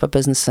set up a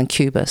business in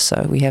Cuba,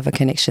 so we have a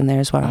connection there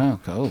as well. Oh,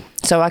 cool.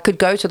 So I could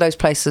go to those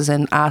places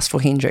and ask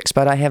for Hendricks,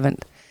 but I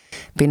haven't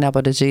been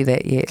able to do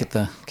that yet. Get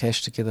the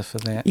cash together for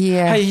that.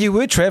 Yeah. Hey, you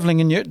were travelling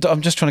in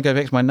I'm just trying to go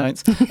back to my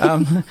notes.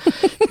 The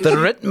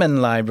Ritman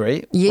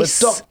Library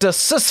Yes. with Dr.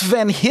 Sis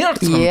van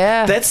Hertman.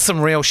 Yeah. That's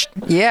some real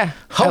Yeah.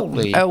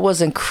 Holy. It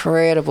was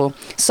incredible.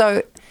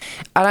 So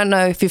I don't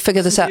know if you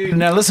figured this out.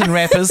 Now listen,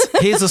 rappers,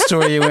 here's a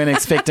story you weren't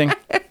expecting.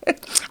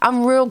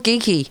 I'm real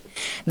geeky.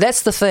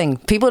 That's the thing.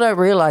 People don't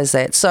realise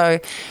that. So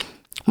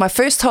my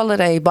first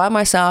holiday by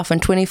myself in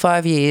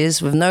 25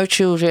 years with no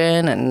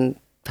children and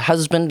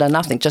husband or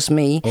nothing, just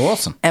me.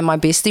 Awesome. And my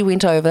bestie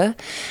went over.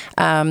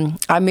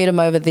 I met him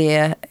over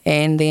there,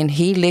 and then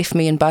he left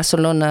me in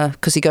Barcelona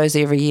because he goes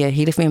there every year.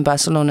 He left me in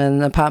Barcelona in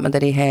an apartment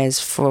that he has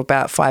for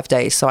about 5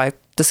 days. So I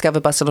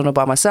discovered Barcelona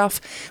by myself,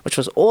 which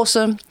was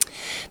awesome.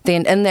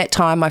 Then in that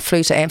time, I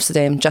flew to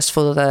Amsterdam just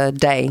for the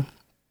day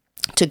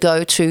to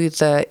go to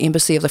the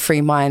Embassy of the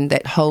Free Mind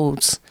that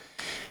holds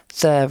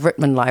the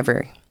Ritman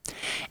Library.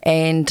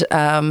 And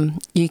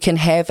you can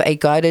have a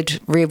guided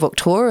rare book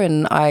tour,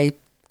 and I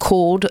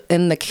called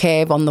in the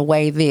cab on the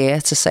way there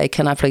to say,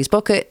 can I please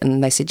book it?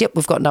 And they said, yep,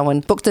 we've got no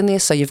one booked in there,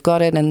 so you've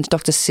got it. And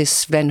Dr.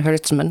 Sis van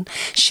Hertman,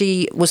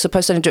 she was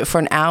supposed to do it for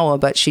an hour,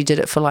 but she did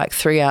it for like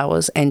 3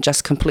 hours and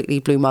just completely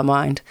blew my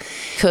mind.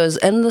 Because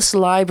in this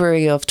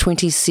library of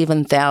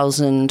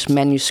 27,000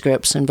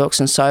 manuscripts and books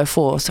and so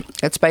forth,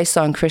 it's based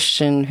on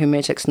Christian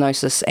Hermetic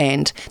Gnosis,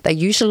 and they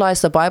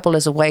utilize the Bible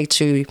as a way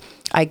to,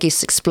 I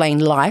guess, explain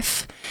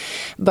life.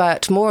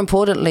 But more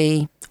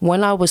importantly,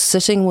 when I was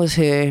sitting with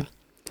her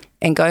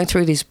and going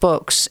through these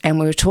books, and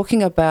we were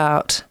talking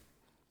about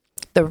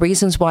the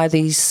reasons why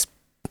these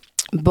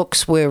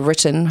books were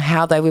written,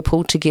 how they were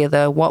pulled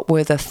together, what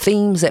were the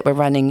themes that were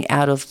running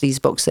out of these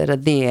books that are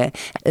there,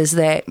 is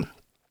that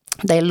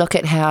they look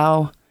at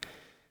how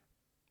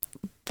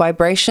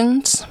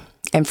vibrations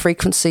and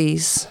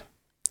frequencies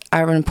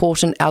are an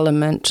important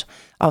element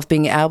of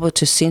being able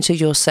to center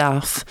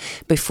yourself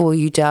before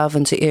you delve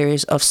into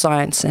areas of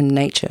science and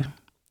nature.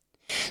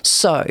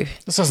 So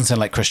This doesn't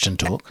sound like Christian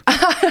talk.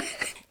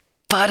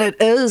 But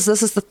it is.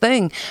 This is the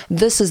thing.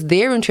 This is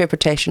their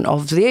interpretation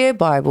of their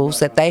Bibles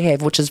that they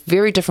have, which is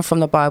very different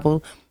from the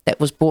Bible that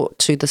was brought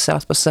to the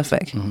South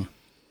Pacific. Mm-hmm.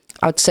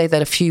 I'd say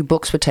that a few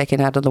books were taken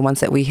out of the ones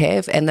that we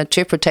have, and the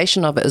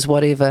interpretation of it is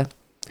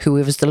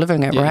whoever's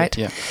delivering it, right?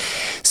 Yeah.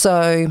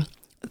 So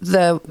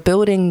the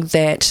building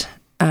that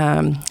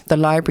the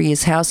library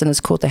is housed in is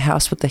called the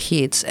House with the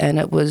Heads, and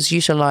it was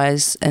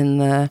utilized in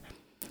the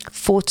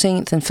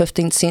 14th and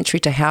 15th century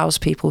to house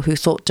people who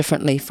thought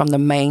differently from the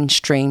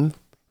mainstream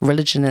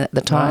religion at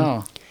the time.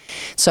 Wow.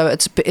 So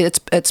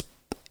it's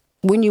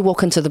when you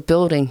walk into the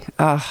building,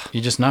 You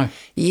just know.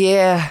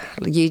 yeah,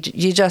 you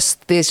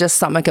just, there's just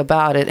something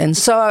about it. And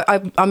so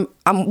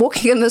I'm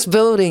walking in this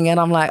building, and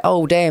I'm like,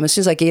 oh damn! As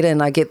soon as I get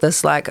in, I get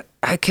this like,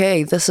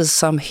 okay, this is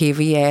some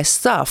heavy ass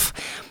stuff.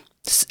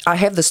 I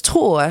have this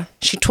tour.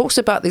 She talks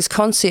about these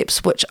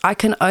concepts which I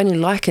can only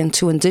liken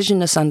to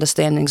indigenous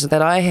understandings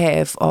that I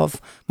have of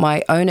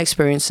my own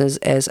experiences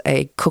as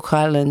a Cook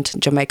Island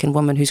Jamaican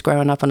woman who's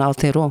grown up in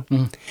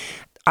Aotearoa.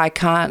 I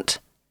can't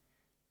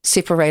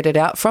separate it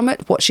out from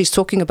it. What she's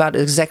talking about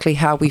is exactly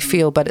how we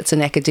feel, but it's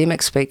an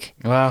academic speak.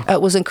 Wow.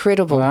 It was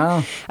incredible.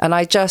 Wow. And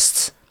I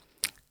just,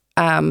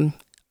 I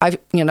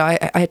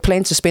had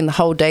planned to spend the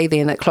whole day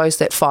there, and it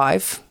closed at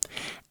 5.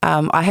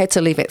 I had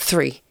to leave at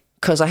 3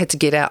 because I had to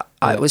get out.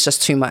 It was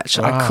just too much.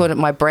 I couldn't.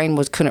 My brain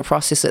couldn't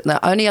process it. And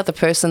the only other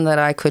person that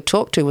I could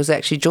talk to was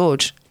actually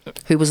George,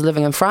 who was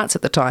living in France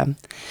at the time.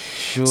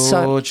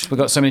 George, we've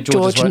got so many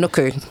Georges. George right?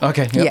 Nuku.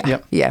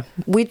 Okay, Yeah.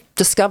 We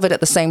discovered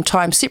at the same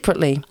time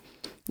separately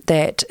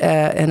that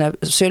in a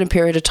certain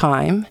period of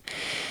time,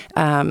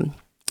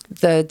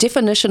 the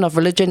definition of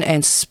religion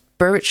and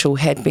spiritual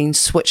had been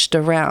switched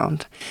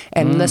around,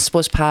 and this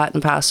was part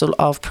and parcel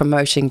of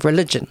promoting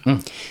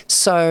religion.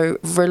 So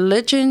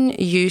religion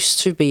used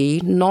to be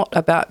not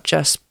about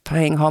just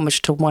paying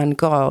homage to one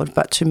God,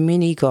 but to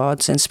many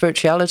gods, and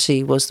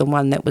spirituality was the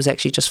one that was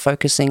actually just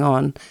focusing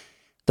on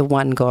the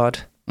one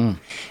God.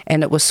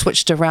 And it was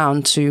switched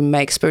around to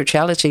make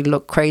spirituality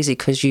look crazy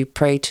because you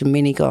pray to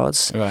many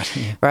gods.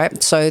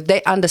 Right? So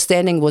that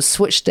understanding was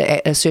switched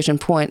at a certain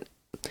point.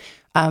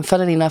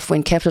 Funnily enough,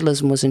 when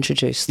capitalism was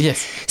introduced.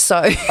 Yes.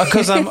 So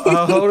Because I'll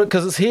hold it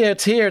because it's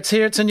here.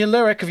 It's in your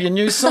lyric of your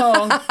new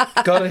song.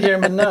 Got it here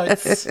in my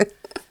notes.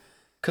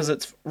 Because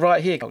it's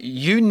right here.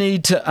 You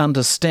need to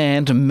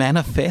understand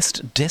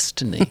manifest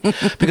destiny.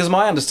 Because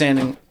my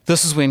understanding,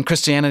 this is when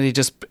Christianity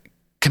just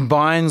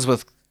combines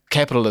with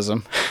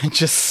capitalism. It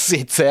just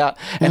sets out.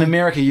 And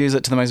America use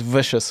it to the most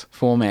vicious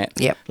format.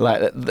 Yep.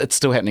 Like, it's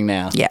still happening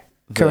now. Yeah.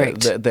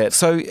 Correct.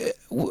 So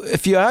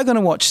if you are going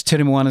to watch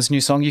Tere Moana's new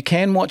song, you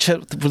can watch it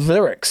with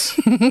lyrics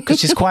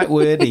because she's quite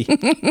wordy.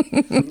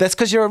 That's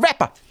because you're a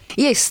rapper.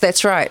 Yes,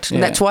 that's right.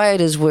 Yeah. That's why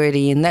it is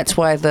wordy, and that's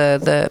why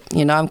the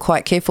I'm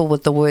quite careful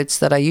with the words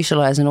that I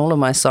utilise in all of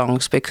my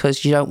songs,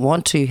 because you don't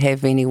want to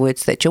have any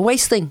words that you're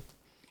wasting.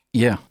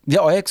 Yeah,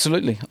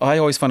 absolutely. I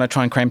always find I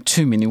try and cram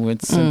too many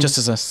words just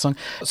as a song.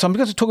 So I'm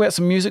going to talk about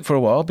some music for a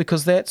while,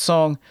 because that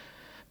song,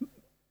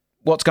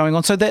 What's Going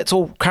On, so that's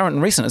all current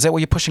and recent. Is that what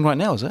you're pushing right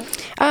now, is it?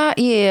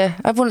 Yeah,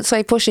 I wouldn't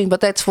say pushing, but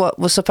that's what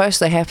was supposed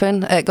to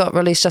happen. It got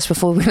released just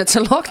before we went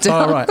into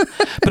lockdown. Oh, right.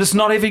 But it's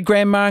not every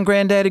grandma and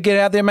granddad to get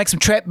out there and make some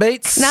trap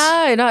beats?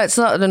 No, it's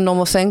not a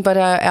normal thing, but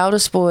our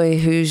eldest boy,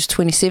 who's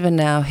 27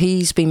 now,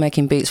 he's been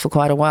making beats for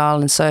quite a while,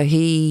 and so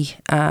he's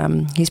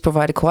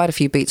provided quite a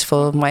few beats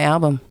for my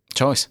album.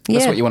 Choice.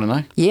 That's what you want to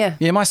know. Yeah.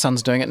 Yeah, my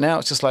son's doing it now.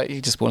 It's just like,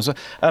 he just bought it.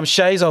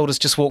 Shay's oldest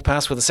just walked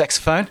past with a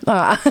saxophone.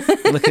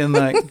 Looking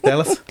like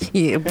Dallas.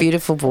 Yeah,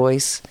 beautiful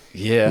boys.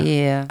 Yeah.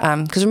 Yeah.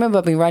 Because remember,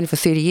 I've been writing for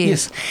 30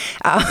 years.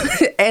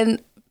 Yes.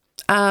 And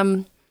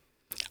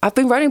I've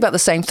been writing about the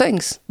same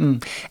things.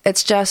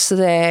 It's just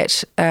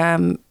that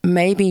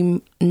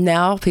maybe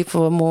now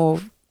people are more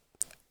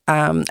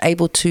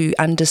able to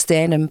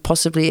understand and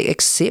possibly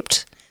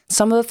accept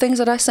some of the things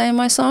that I say in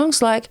my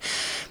songs. Like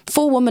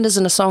Full Woman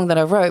isn't a song that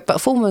I wrote, but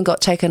Full Woman got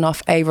taken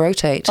off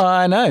A-Rotate.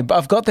 I know, but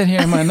I've got that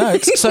here in my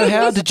notes. So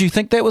how did you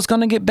think that was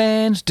going to get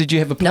banned? Did you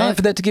have a plan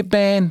for that to get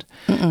banned?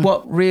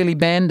 What really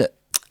banned it?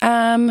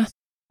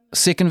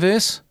 Second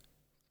verse?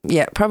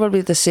 Yeah,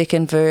 probably the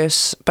second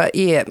verse. But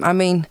yeah, I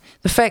mean,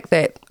 the fact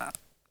that,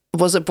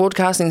 was it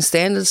Broadcasting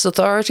Standards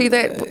Authority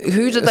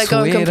who did they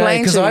go and complain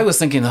to? Because I was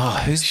thinking,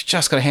 who's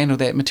just got to handle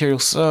that material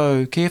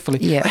so carefully?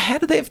 Yeah. How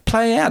did that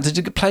play out? Did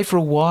it play for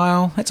a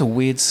while? That's a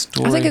weird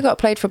story. I think it got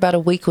played for about a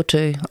week or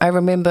two. I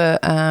remember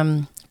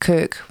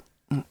Kirk,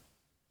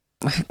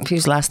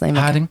 whose last name?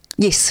 Harding?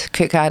 Yes,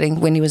 Kirk Harding,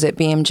 when he was at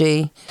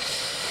BMG.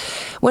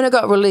 When it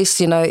got released,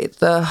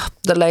 the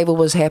label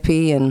was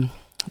happy and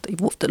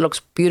it looks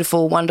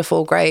beautiful,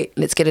 wonderful, great,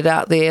 let's get it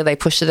out there. They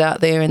pushed it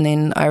out there, and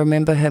then I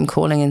remember him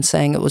calling and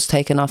saying it was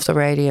taken off the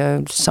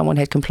radio. Someone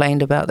had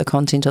complained about the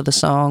content of the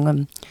song.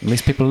 And at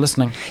least people are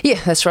listening. Yeah,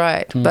 that's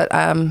right. But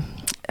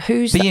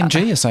who's...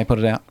 BMG, yes, I put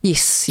it out.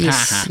 Yes,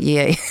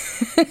 yeah.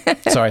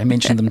 Sorry, I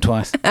mentioned them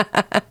twice.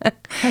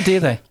 How dare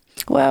they?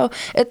 Well,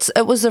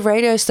 it was the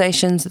radio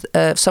stations,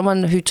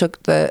 someone who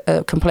took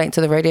the complaint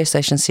to the radio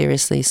station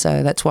seriously,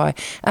 so that's why.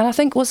 And I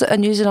think, was it a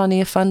New Zealand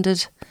Air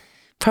funded...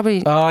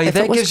 Probably. Oh, yeah,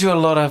 that gives you a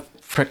lot of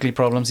prickly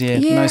problems. Yeah,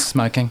 no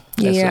smoking.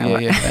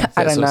 I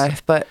don't know,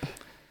 but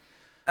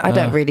I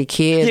don't really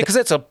care. Yeah, because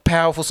that's a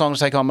powerful song to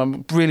take on.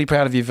 I'm really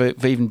proud of you for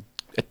even,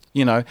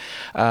 I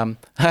was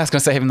going to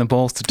say having the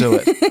balls to do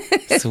it.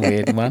 It's a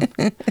weird one.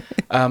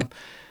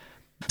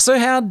 So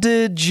how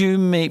did you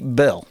meet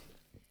Bill?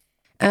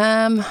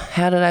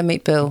 How did I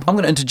meet Bill? I'm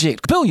going to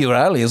interject. Bill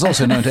Urali is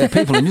also known to our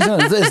people in New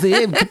Zealand as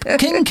the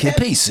King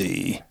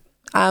Kapisi.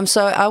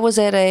 So I was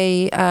at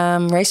a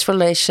race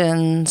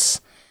relations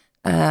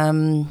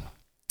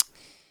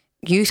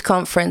youth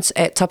conference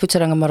at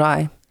Taputaranga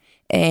Marae,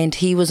 and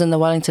he was in the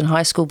Wellington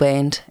High School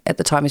band at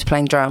the time. He was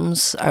playing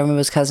drums. I remember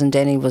his cousin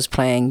Danny was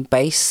playing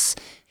bass,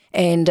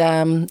 and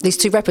these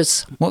two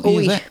rappers. What year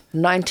was that?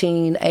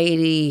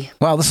 1980.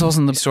 Wow, this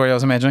wasn't the story I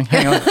was imagining.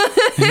 Hang on.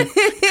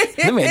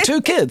 Then we had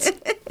 2 kids.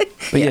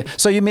 But yeah,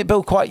 so you met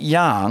Bill quite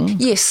young.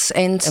 Yes,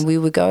 and we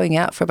were going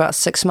out for about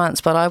 6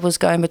 months, but I was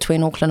going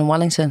between Auckland and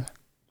Wellington.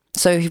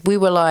 So we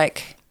were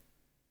like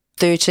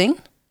 13.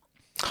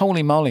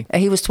 Holy moly.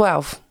 And he was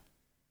 12.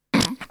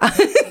 Hang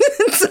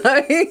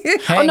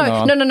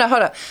on. No,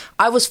 hold on.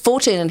 I was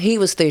 14 and he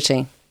was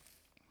 13.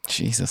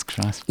 Jesus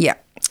Christ. Yeah.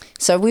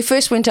 So we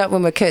first went out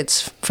when we were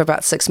kids for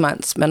about 6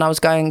 months, and I was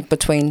going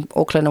between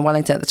Auckland and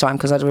Wellington at the time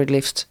because I'd already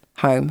left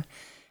home.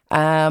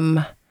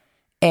 And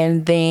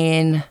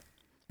then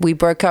we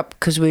broke up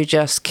because we were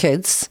just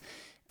kids.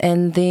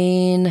 And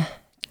then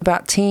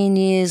about 10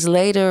 years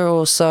later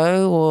or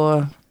so,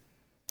 or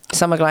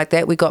something like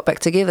that, we got back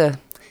together.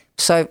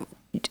 So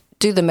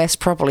do the maths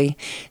properly.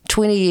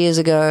 20 years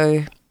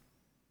ago,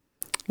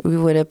 we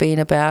would have been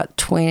about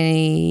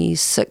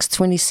 26,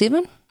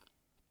 27.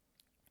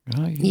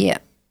 Right.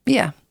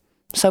 Yeah.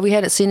 So we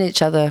hadn't seen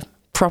each other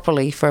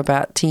properly for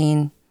about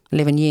 10,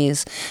 11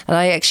 years. And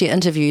I actually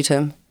interviewed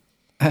him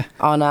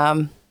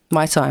on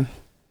My Time.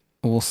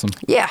 Awesome.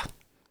 Yeah.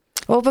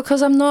 Well,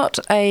 because I'm not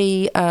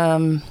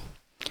I've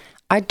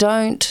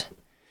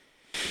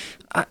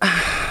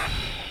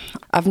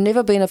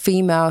never been a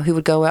female who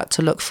would go out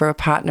to look for a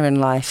partner in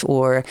life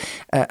or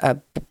a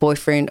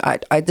boyfriend.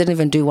 I didn't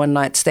even do one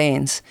night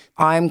stands.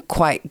 I'm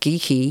quite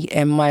geeky,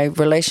 and my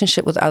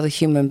relationship with other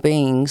human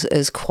beings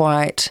is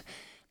quite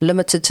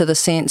limited to the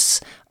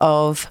sense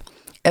of,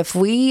 if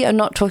we are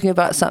not talking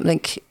about something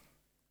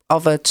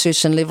of a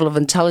certain level of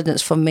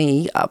intelligence for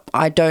me,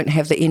 I don't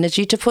have the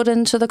energy to put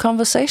into the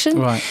conversation.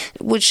 Right.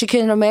 Which you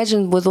can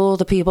imagine with all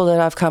the people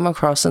that I've come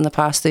across in the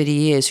past 30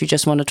 years who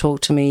just want to talk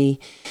to me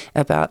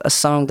about a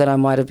song that I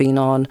might have been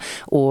on,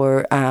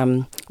 or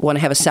want to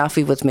have a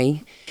selfie with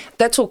me.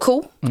 That's all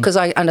cool, because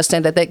I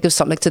understand that gives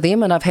something to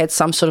them, and I've had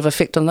some sort of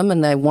effect on them,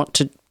 and they want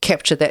to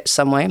capture that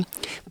some way.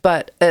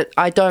 But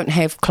I don't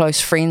have close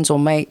friends or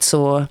mates,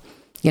 or,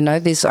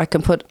 I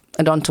can put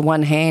it onto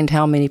one hand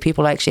how many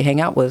people I actually hang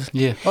out with.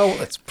 Yeah. Well,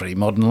 that's pretty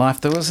modern life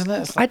though, isn't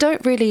it? I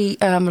don't really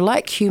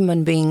like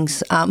human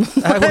beings. Well,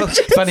 it's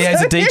funny, as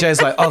a DJ,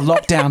 it's like,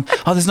 lockdown.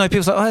 There's no people.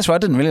 It's like, that's right, I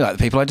didn't really like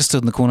the people. I just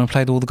stood in the corner and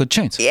played all the good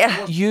tunes.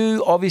 Yeah.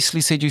 You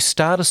obviously said you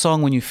start a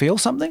song when you feel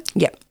something?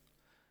 Yeah.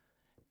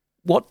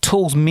 What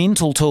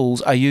mental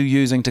tools are you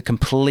using to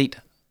complete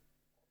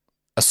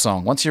a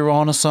song? Once you're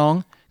on a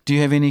song, do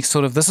you have any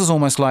sort of, this is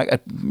almost like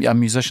a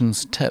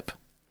musician's tip?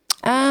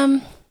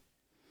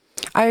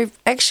 I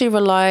actually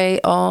rely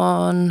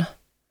on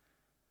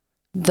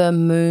the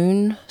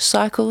moon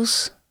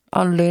cycles,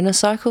 on lunar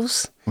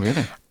cycles.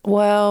 Really?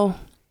 Well,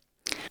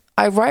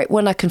 I write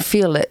when I can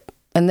feel it,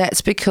 and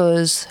that's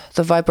because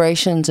the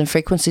vibrations and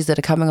frequencies that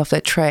are coming off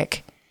that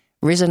track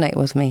resonate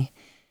with me.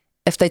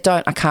 If they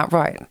don't, I can't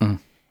write.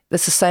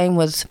 It's the same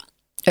with,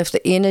 if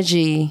the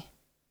energy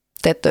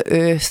that the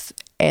earth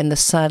and the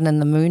sun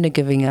and the moon are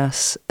giving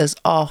us is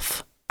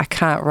off, I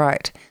can't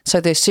write. So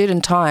there's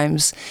certain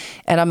times,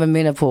 and I'm in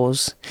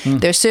menopause,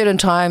 there's certain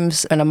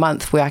times in a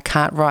month where I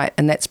can't write,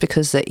 and that's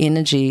because the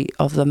energy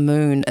of the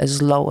moon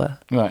is lower.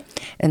 Right.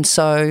 And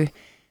so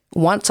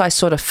once I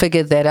sort of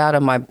figured that out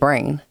in my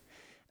brain,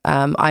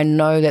 I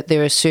know that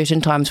there are certain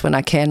times when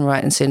I can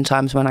write and certain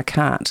times when I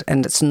can't.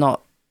 And it's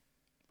not,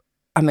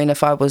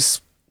 if I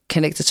was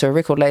connected to a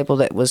record label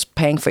that was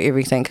paying for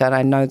everything, and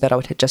I know that I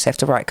would just have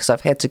to write because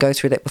I've had to go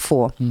through that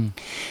before.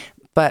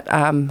 But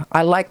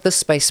I like this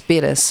space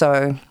better,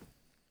 so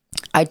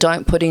I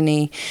don't put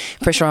any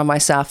pressure on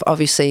myself.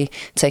 Obviously,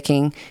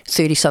 taking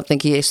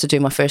 30-something years to do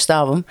my first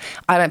album,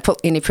 I don't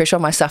put any pressure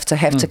on myself to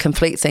have to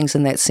complete things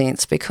in that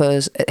sense,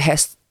 because it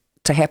has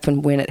to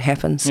happen when it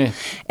happens. Yeah.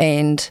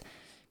 And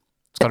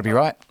it's got to be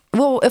right.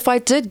 Well, if I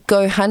did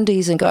go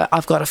hundies and go,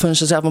 I've got to finish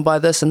this album by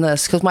this and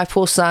this, because my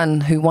poor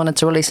son, who wanted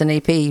to release an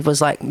EP, was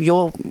like,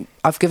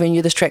 I've given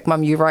you this track,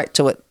 Mum, you write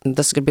to it, and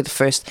this could be the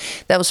first.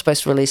 That was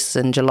supposed to release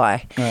in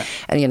July. Right.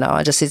 And,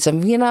 I just said to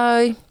him,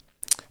 I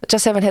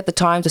just haven't had the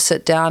time to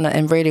sit down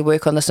and really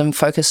work on this and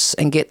focus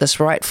and get this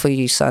right for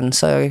you, son.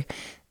 So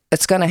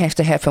it's going to have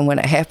to happen when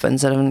it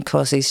happens. And of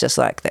course, he's just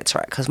like, that's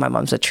right, because my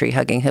mum's a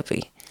tree-hugging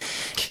hippie.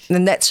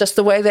 And that's just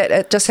the way that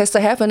it just has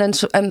to happen.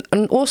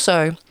 And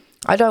also,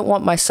 I don't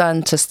want my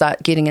son to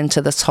start getting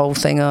into this whole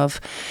thing of,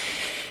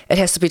 it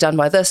has to be done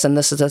by this, and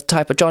this is the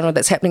type of genre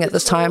that's happening at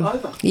this time.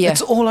 Yeah,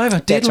 it's all over.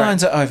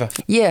 Deadlines are over.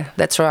 Yeah,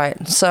 that's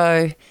right.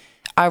 So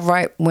I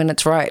write when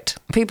it's right.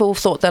 People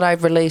thought that I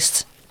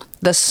released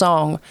this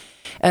song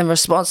in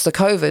response to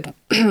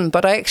COVID,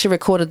 but I actually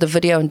recorded the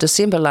video in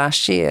December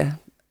last year,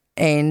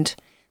 and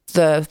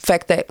the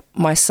fact that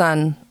my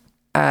son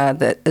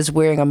that is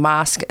wearing a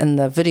mask in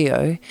the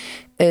video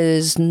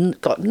is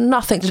got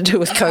nothing to do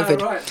with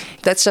COVID. Right.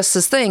 That's just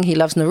his thing. He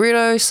loves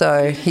Naruto,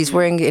 so he's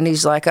wearing, and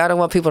he's like, I don't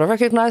want people to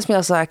recognize me. I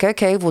was like,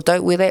 okay, well,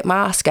 don't wear that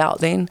mask out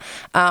then.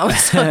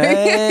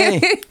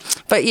 Hey.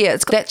 But yeah,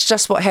 that's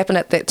just what happened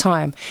at that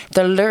time.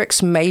 The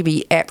lyrics may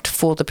be apt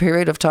for the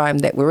period of time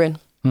that we're in,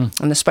 and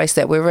the space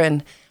that we're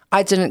in.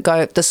 I didn't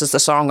go, this is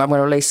the song I'm going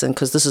to release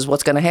because this is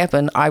what's going to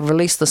happen. I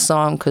released the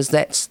song because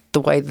that's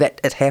the way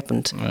that it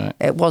happened. Right.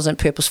 It wasn't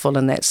purposeful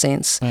in that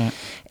sense. Right.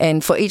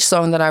 And for each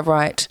song that I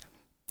write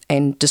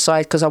and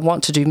decide, because I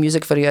want to do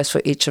music videos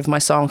for each of my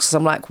songs, because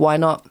I'm like, why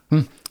not?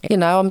 I'm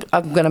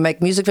going to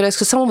make music videos,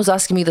 because someone was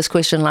asking me this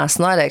question last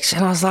night, actually,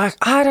 and I was like,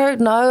 I don't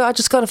know. I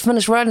just got to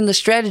finish writing the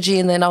strategy,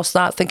 and then I'll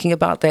start thinking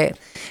about that.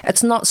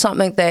 It's not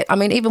something that,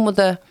 even with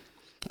the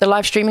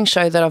live streaming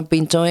show that I've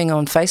been doing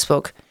on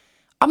Facebook,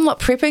 I'm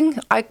not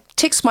prepping. I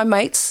text my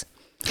mates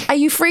are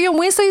you free on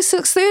Wednesday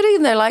 6:30?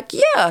 And they're like,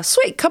 yeah,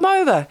 sweet, come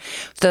over.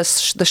 The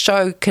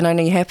show can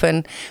only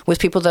happen with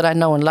people that I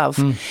know and love.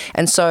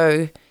 And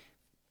so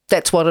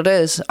that's what it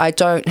is. I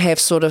don't have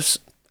sort of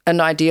an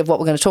idea of what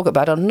we're going to talk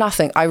about or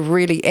nothing. I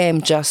really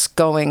am just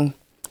going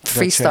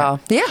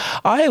freestyle. Yeah.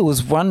 I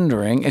was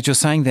wondering, as you're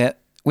saying that,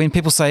 when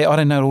people say, I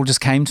don't know, it all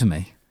just came to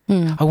me.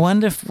 I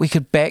wonder if we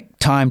could back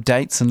time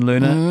dates and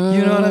Luna.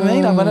 You know what I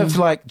mean? I wonder if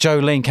like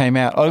Jolene came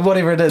out or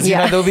whatever it is. You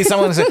know, there'll be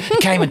someone who said,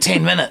 came in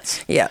 10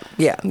 minutes. Yeah.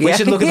 We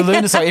should look at the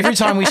Luna song. Every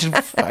time we should,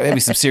 there'll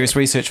be some serious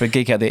research for a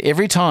geek out there.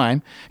 Every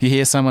time you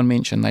hear someone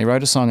mention they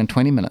wrote a song in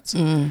 20 minutes,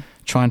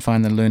 try and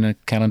find the Luna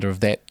calendar of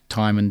that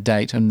time and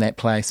date and that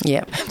place.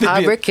 Yeah.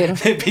 I reckon.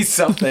 There'd be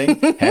something.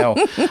 Hell.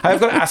 I've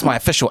got to ask my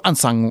official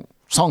unsung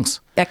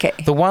songs. Okay.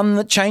 The one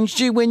that changed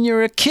you when you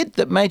were a kid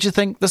that made you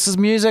think, this is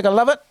music, I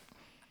love it.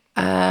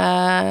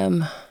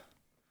 Oh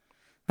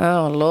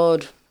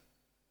Lord,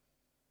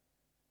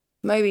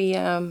 maybe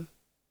a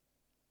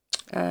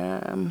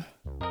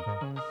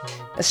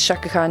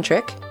Shaka Khan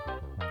track.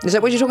 Is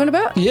that what you're talking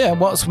about? Yeah,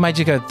 what's made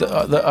you go,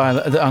 I'm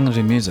going to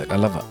do music, I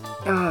love it.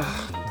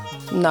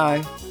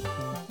 No.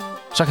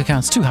 Shaka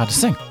Khan's too hard to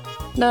sing.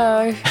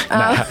 No.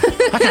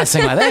 I can't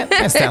sing like that.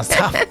 That sounds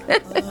tough.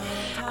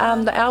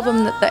 The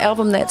album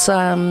that's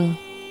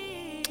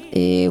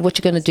What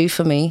You Gonna Do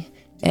For Me,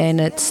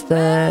 and it's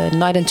the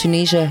Night in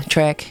Tunisia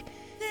track.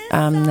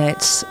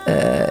 That's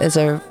is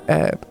a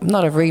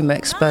not a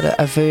remix, but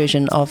a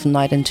version of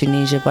Night in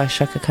Tunisia by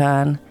Shaka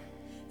Khan.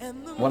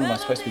 What am I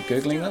supposed to be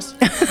Googling this?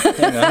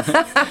 Hang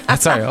on.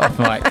 Sorry, off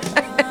mic.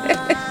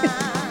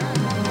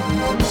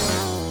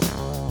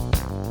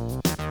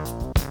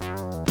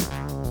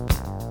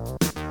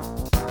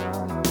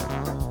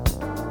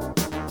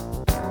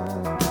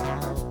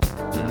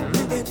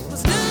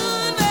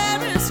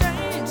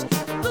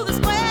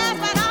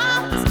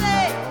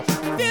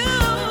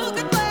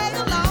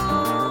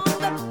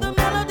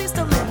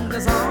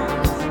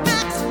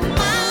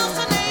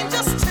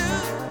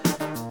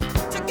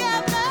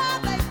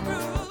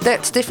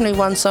 That's definitely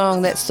one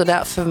song that stood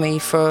out for me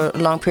for a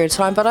long period of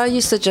time. But I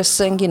used to just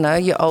sing, you know,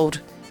 your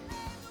old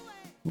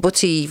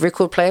Butty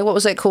record player. What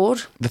was that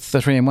called? The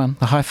 3-in-1,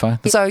 the hi-fi.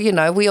 So, you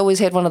know, we always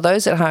had one of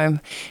those at home.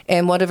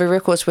 And whatever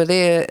records were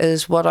there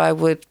is what I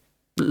would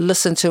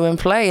listen to and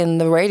play in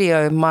the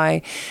radio.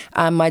 My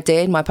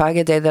dad, my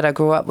Paga dad that I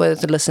grew up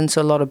with, listened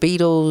to a lot of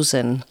Beatles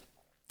and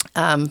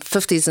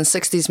 50s and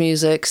 60s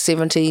music,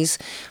 70s.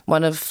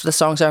 One of the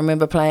songs I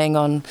remember playing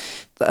on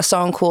a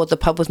song called The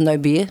Pub With No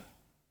Beer.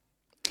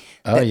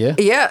 Oh, yeah?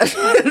 Yeah.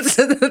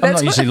 I'm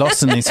not usually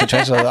lost in these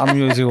situations. I'm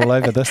usually all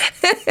over this.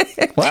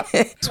 What?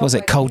 Was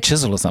it Cold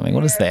Chisel or something?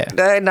 What is that?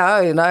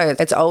 No,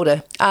 it's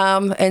older.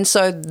 And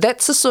so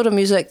that's the sort of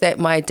music that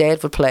my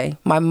dad would play.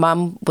 My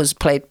mum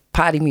played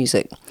party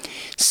music.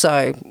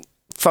 So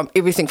from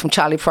everything from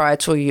Charlie Pryor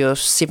to your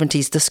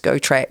 70s disco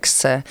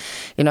tracks,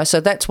 you know, so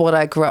that's what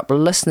I grew up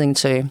listening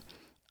to.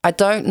 I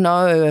don't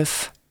know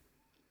if,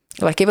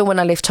 like, even when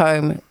I left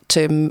home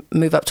to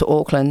move up to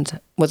Auckland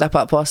with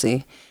Up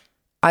Posse,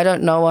 I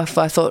don't know if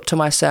I thought to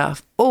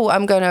myself, oh,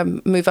 I'm going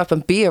to move up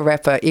and be a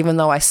rapper, even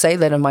though I say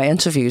that in my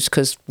interviews,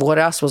 because what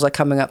else was I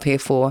coming up here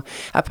for?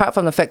 Apart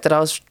from the fact that I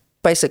was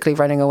basically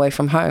running away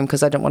from home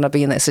because I didn't want to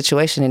be in that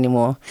situation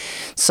anymore.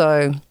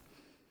 So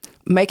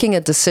making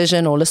a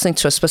decision or listening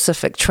to a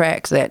specific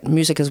track that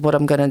music is what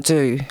I'm going to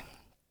do,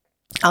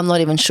 I'm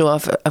not even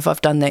sure if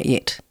I've done that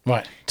yet.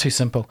 Right, too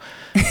simple.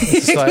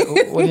 It's just like,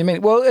 what do you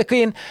mean? Well,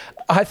 again,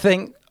 I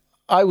think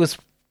I was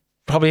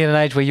probably in an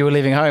age where you were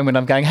leaving home and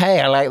I'm going,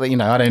 hey, I like that, you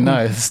know, I don't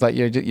know. It's like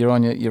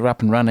you're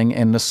up and running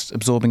and just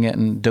absorbing it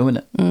and doing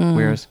it.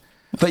 Whereas,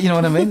 but you know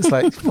what I mean? It's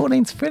like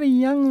 14's pretty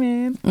young,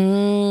 man.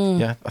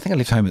 Yeah, I think I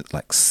left home at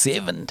like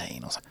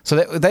 17 or something. So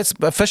that's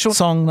official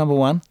song number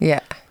one.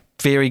 Yeah.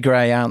 Very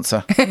grey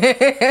answer.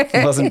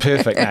 It wasn't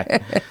perfect, no.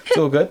 It's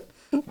all good.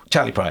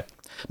 Charlie Pride.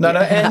 No,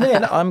 and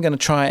then I'm going to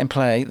try and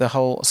play the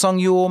whole song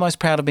you're almost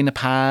proud of being a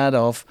part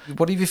of.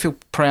 What do you feel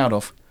proud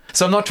of?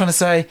 So I'm not trying to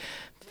say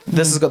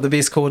this has got the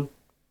best chord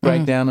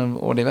breakdown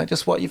or whatever,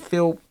 just what you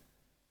feel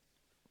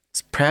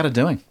proud of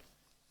doing.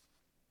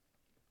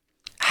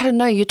 I don't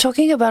know, you're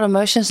talking about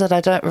emotions that I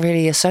don't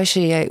really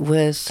associate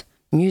with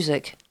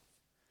music.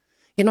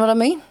 You know what I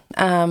mean?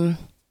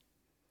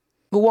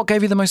 Well, what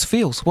gave you the most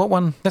feels? What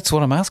one? That's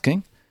what I'm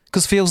asking.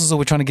 Because feels is all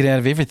we're trying to get out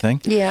of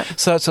everything. Yeah.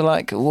 So it's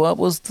like, what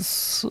was the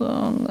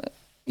song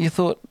you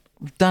thought,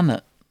 done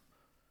it?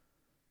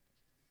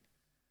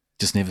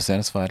 Just never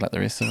satisfied like the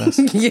rest of us.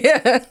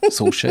 Yeah. It's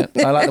all shit.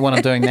 I like the one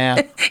I'm doing now.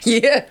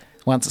 Yeah.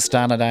 Once it's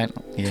done, I don't.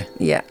 Yeah.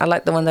 Yeah, I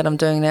like the one that I'm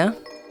doing now.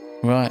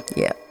 Right.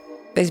 Yeah.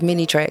 There's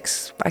many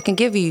tracks. I can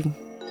give you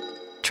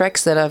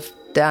tracks that I've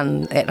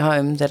done at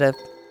home that are,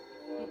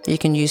 you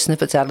can use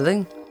snippets out of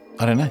them.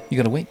 I don't know. You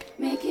got a week.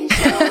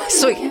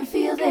 Sweet.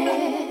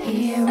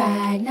 Here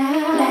right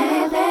now,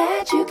 glad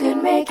that you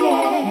could make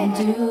it.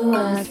 Do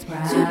us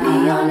proud. To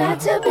be or not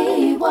to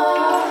be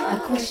what? A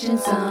question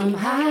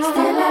somehow.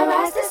 Still I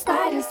rise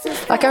despite us.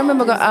 Like I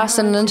remember got asked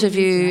in an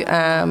interview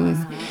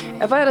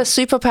If I had a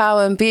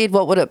superpower in bed,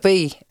 what would it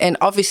be? And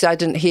obviously I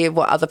didn't hear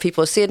what other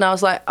people said. And I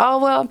was like, oh,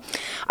 well,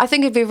 I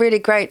think it'd be really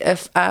great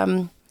if,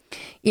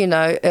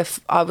 if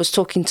I was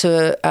talking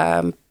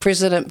to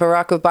President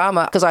Barack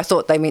Obama, because I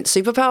thought they meant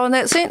superpower in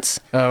that sense.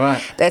 Oh,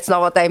 right. That's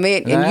not what they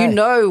meant. And you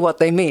know what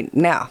they meant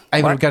now.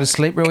 Able to go to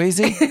sleep real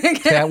easy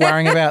without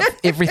worrying about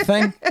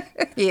everything.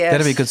 Yeah.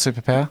 That'd be a good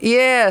superpower.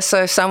 Yeah,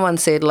 so someone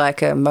said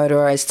like a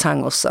motorized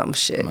tongue or some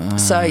shit.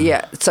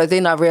 So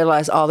then I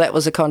realized, that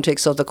was the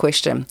context of the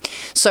question.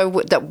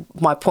 So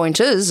my point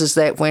is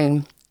that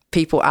when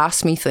people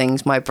ask me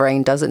things, my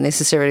brain doesn't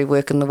necessarily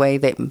work in the way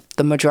that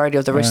the majority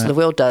of the rest of the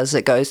world does.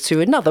 It goes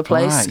to another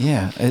place. Right,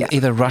 yeah.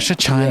 Either Russia,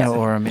 China,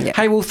 or America.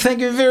 Hey, well,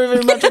 thank you very,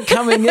 very much for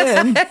coming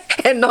in.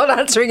 And not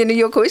answering any of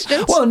your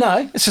questions. Well,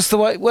 no, it's just the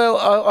way. Well,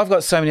 I've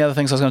got so many other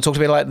things I was going to talk to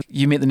you about. Like,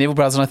 you met the Neville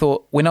brothers, and I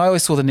thought, when I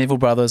always saw the Neville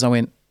brothers, I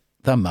went,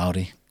 they're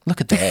Māori. Look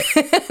at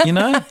that. You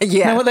know? Yeah.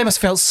 You know what? They must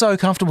have felt so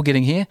comfortable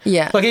getting here.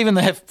 Yeah. Like even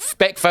the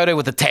back photo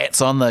with the tats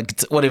on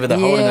the, whatever the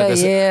holding it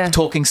is,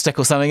 talking stick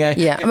or something, eh?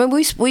 Yeah. I mean,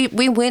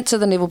 we went to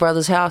the Neville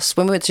Brothers' house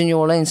when we went to New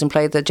Orleans and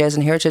played the Jazz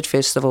and Heritage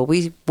Festival.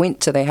 We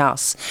went to their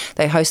house.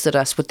 They hosted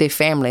us with their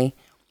family.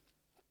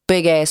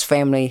 Big-ass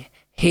family.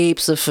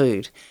 Heaps of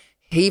food.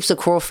 Heaps of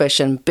crawfish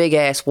and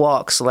big-ass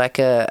woks, like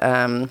a...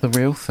 the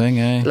real thing,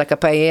 eh? Like a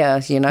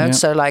paella, you know? Yeah.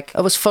 So, like,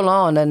 it was full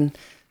on, and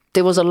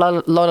there was a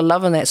lot of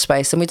love in that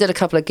space. And we did a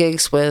couple of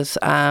gigs with,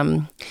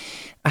 I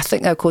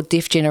think they were called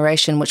Deaf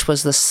Generation, which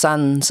was the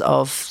sons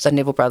of the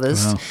Neville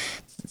Brothers. Wow.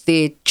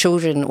 Their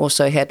children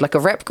also had like a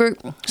rap group,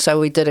 so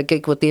we did a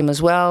gig with them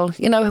as well.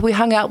 You know, we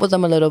hung out with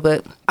them a little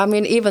bit. I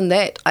mean, even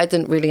that, I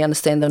didn't really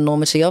understand the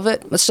enormity of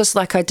it. It's just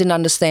like I didn't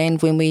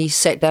understand when we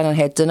sat down and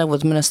had dinner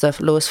with Minister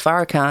Louis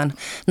Farrakhan,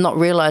 not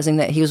realising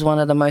that he was one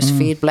of the most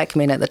feared black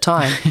men at the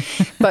time.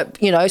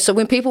 But, you know, so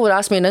when people would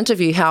ask me in an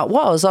interview how it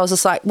was, I was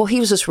just like, well,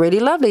 he was just really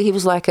lovely. He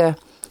was like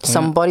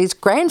somebody's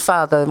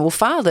grandfather or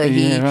father.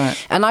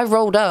 Right. And I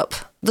rolled up.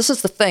 This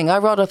is the thing. I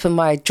rolled up in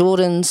my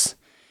Jordans,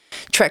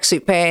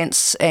 tracksuit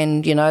pants,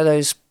 and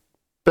those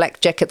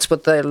black jackets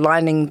with the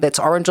lining that's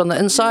orange on the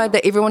inside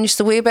that everyone used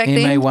to wear back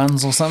then.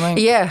 MA1s or something?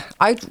 Yeah,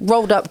 I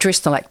rolled up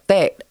dressed like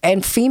that.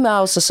 And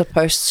females are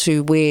supposed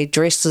to wear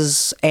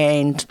dresses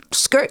and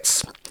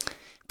skirts.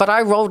 But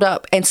I rolled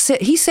up and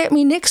he sat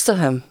me next to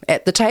him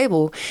at the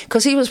table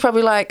because he was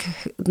probably like,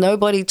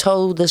 nobody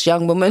told this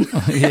young woman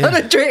how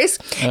to dress.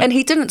 And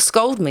he didn't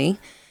scold me.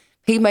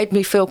 He made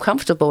me feel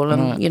comfortable.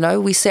 And,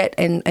 we sat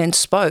and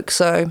spoke.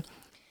 So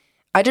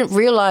I didn't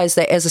realise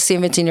that as a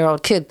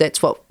 17-year-old kid,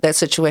 that's what that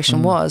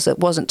situation was. It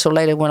wasn't till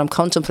later when I'm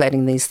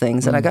contemplating these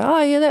things that I go,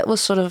 oh, yeah, that was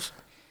sort of...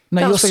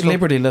 No, your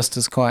celebrity list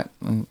is quite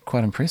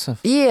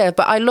impressive. Yeah,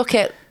 but I look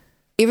at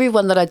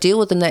everyone that I deal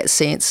with in that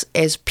sense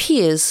as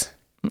peers.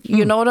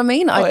 You know what I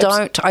mean? I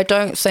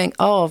don't think,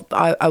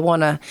 I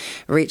want to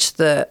reach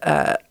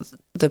the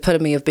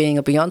epitome of being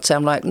a Beyonce.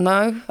 I'm like,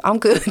 no, I'm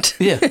good.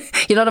 Yeah.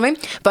 You know what I mean?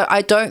 But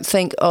I don't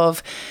think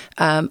of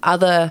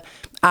other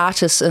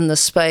artists in the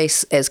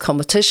space as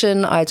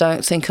competition. I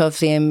don't think of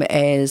them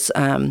as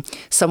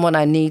someone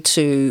I need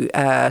to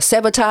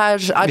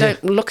sabotage. I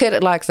don't look at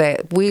it like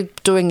that.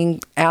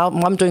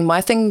 I'm doing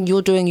my thing,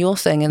 you're doing your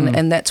thing,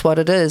 and that's what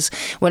it is.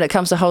 When it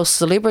comes to the whole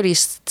celebrity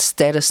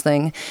status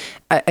thing,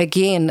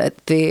 again,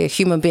 they're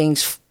human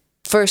beings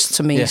first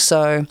to me. Yeah.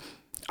 So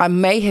I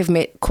may have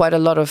met quite a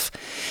lot of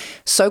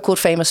so-called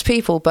famous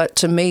people, but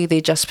to me,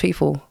 they're just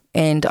people,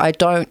 and I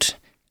don't.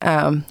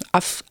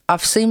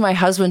 I've seen my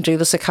husband do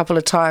this a couple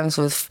of times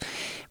with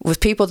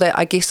people that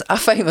I guess are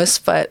famous,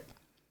 but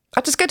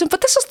I just go to him,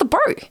 but this is the bro.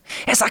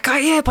 It's like, oh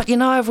yeah, but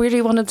I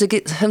really wanted to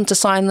get him to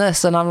sign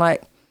this, and I'm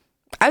like,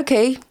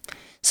 okay.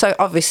 So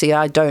obviously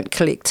I don't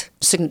collect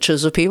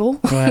signatures of people.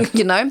 Right.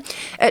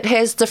 It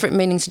has different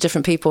meanings to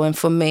different people, and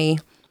for me,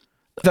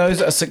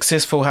 those are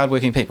successful,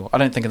 hardworking people. I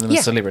don't think of them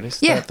as celebrities.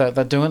 Yeah.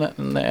 They're doing it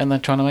and they're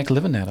trying to make a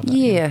living out of it.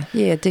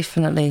 Yeah,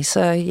 definitely.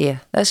 So,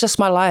 that's just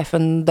my life,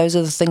 and those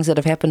are the things that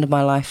have happened in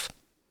my life.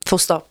 Full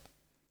stop.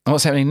 And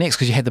what's happening next?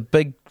 Because you had the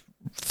big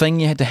thing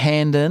you had to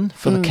hand in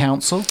for the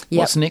council. Yep.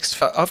 What's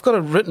next? I've got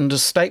a written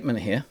statement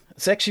here.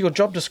 It's actually your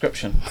job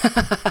description.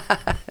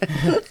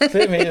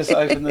 Let me just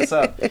open this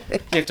up. You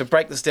have to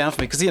break this down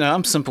for me because,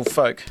 I'm simple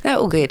folk. They're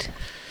all good.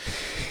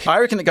 I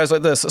reckon it goes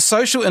like this: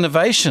 social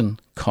innovation,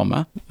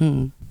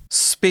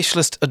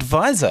 specialist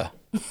advisor,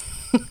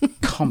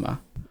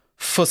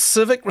 for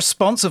civic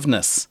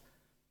responsiveness,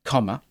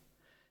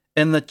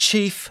 in the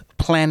chief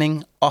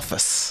planning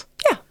office.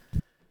 Yeah.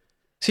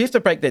 So you have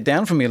to break that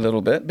down for me a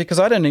little bit, because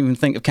I don't even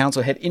think if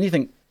council had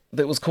anything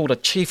that was called a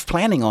chief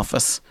planning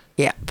office.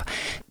 Yep.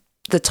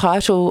 The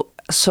title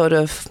sort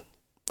of,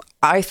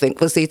 I think,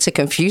 was there to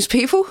confuse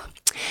people,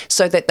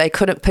 so that they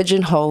couldn't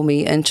pigeonhole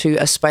me into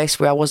a space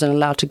where I wasn't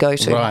allowed to go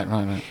to.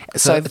 Right.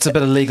 So it's a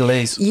bit of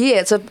legalese.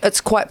 Yeah, it's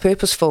quite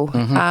purposeful.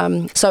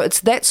 So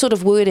it's that sort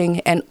of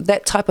wording and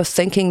that type of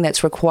thinking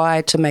that's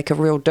required to make a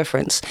real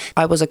difference.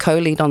 I was a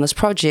co-lead on this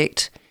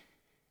project.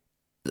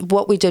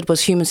 What we did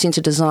was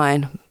human-centered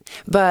design,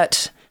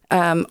 but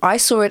I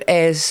saw it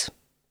as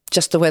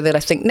just the way that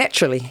I think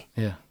naturally.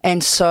 Yeah.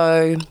 And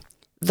so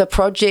the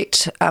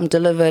project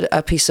delivered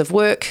a piece of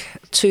work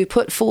to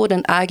put forward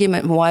an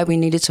argument why we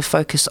needed to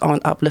focus on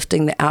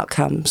uplifting the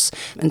outcomes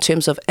in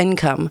terms of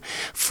income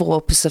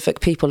for Pacific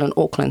people in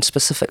Auckland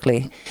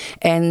specifically.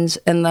 And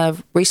in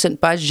the recent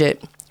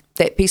budget,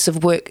 that piece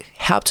of work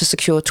helped to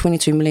secure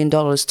 $22 million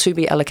to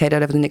be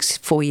allocated over the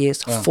next 4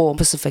 years for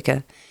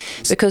Pacifica.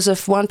 Because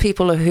if one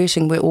people are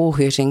hurting, we're all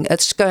hurting.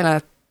 It's going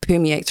to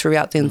permeate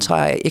throughout the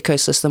entire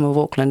ecosystem of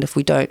Auckland if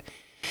we don't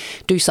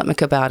do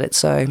something about it.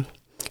 So,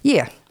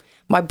 yeah,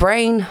 my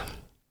brain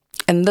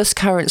in this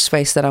current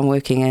space that I'm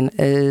working in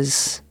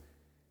is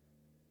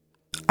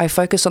I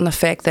focus on the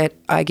fact that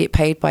I get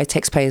paid by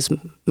taxpayers'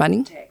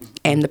 money,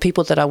 and the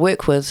people that I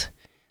work with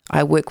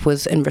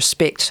in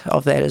respect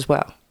of that as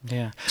well.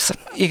 Yeah,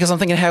 because I'm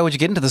thinking, how would you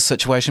get into this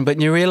situation?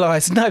 But you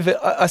realise, no, but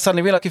I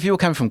suddenly realised if you were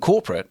coming from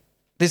corporate,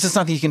 there's just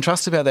nothing you can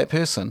trust about that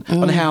person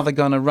on how they're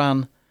going to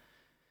run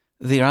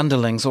their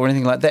underlings or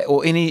anything like that,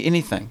 or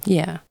anything.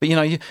 Yeah. But, you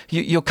know,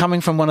 you're coming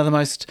from one of the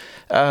most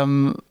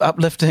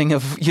uplifting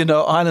of, you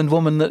know, island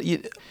woman that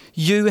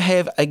you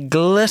have a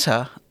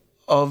glitter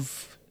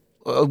of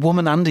a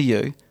woman under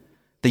you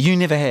that you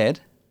never had.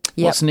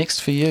 Yep. What's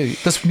next for you?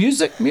 This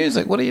music.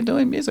 What are you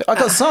doing? Music. I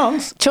got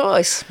songs.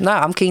 Choice. No,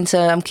 I'm keen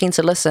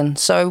to listen.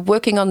 So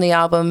working on the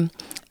album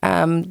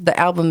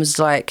is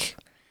like,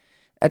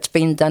 it's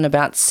been done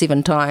about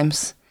 7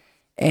 times,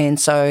 and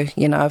so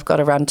you know I've got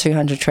around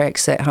 200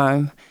 tracks at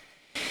home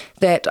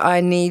that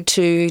I need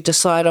to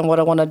decide on what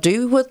I want to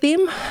do with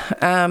them.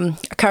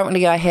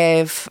 Currently, I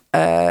have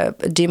a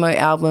demo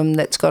album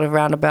that's got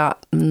around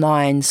about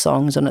 9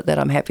 songs on it that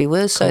I'm happy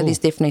with. So there's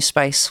definitely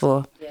space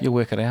for. You'll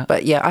work it out.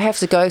 But yeah, I have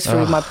to go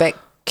through my back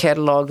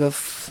catalogue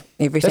of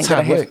everything. That's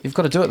hard work. You've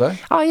got to do it though.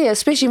 Oh yeah,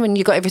 especially when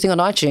you got everything on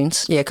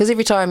iTunes. Yeah, because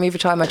every time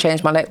I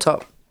change my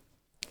laptop,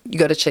 you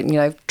got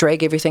to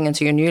drag everything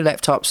into your new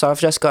laptop. So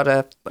I've just got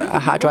a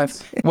hard drive.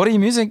 What are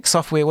you using?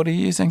 Software? What are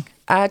you using?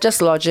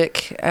 Just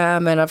Logic,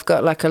 and I've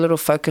got like a little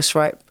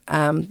Focusrite.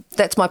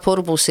 That's my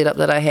portable setup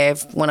that I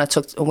have. When I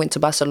went to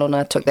Barcelona,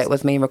 I took that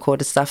with me and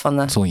recorded stuff on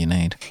the. That's all you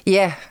need.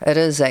 Yeah, it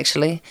is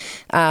actually.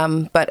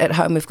 But at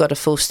home, we've got a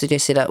full studio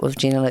setup with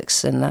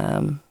Genelix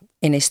and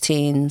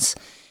NS10s.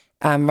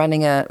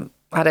 Running I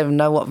don't even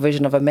know what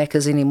version of a Mac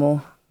is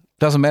anymore.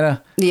 Doesn't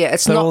matter. Yeah,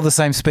 They're all the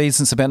same speed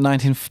since about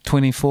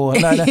 1924.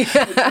 No.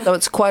 So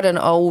it's quite an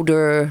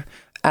older.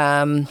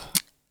 It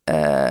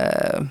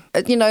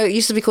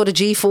used to be called a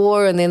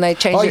G4, and then they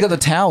changed it. Oh, you got the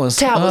towers.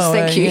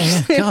 Thank you.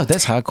 Yeah. God,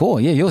 that's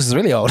hardcore. Yeah, yours is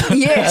really old.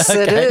 Yes,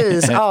 Okay. it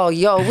is. Oh,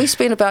 we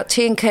spent about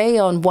 10K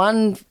on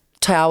one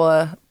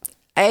tower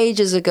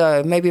ages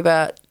ago, maybe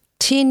about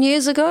 10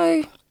 years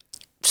ago.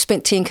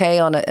 Spent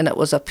 10K on it, and it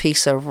was a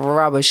piece of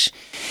rubbish.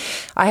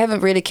 I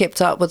haven't really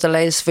kept up with the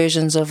latest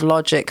versions of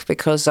Logic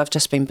because I've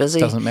just been busy.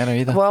 Doesn't matter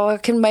either. Well, I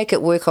can make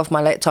it work off my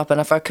laptop, and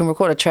if I can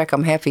record a track,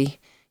 I'm happy.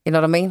 You know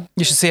what I mean?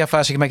 You should see how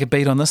fast you can make a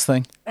beat on this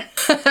thing.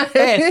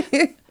 Yeah.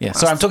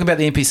 Sorry, I'm talking about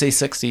the MPC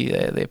 60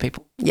 there,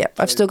 people. Yep,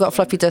 I've still got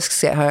floppy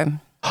disks at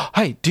home.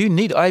 Hey,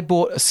 I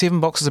bought 7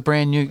 boxes of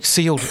brand new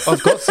sealed.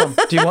 I've got some.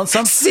 Do you want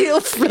some?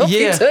 Sealed floppy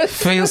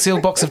disks? Yeah,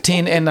 sealed box of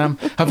 10, and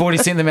I've already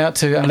sent them out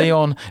to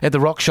Leon at the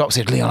Rock Shop.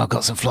 Said, Leon, I've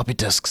got some floppy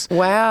disks.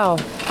 Wow,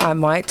 I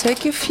might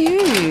take a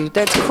few.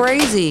 That's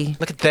crazy.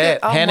 Look at that,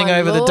 Oh, handing my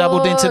over the Lord.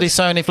 double density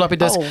Sony floppy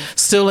disk,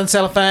 still in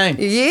cellophane.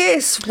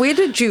 Yes, where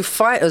did you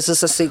find? Is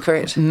this a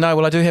secret? No,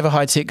 well, I do have a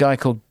high-tech guy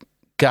called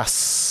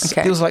Gus.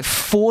 Okay. There was like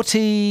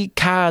 40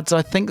 cards,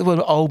 I think, that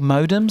were old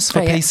modems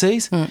for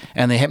PCs,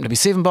 and there happened to be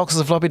 7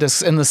 boxes of floppy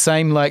disks in the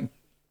same like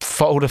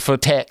folder for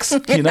tax,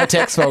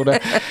 tax folder,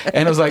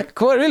 and it was like,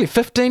 quite really,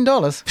 $15.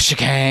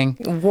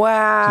 Shikang.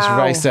 Wow. Just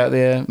raced out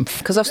there.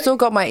 Because I've still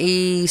got my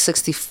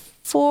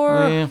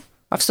E64. Yeah.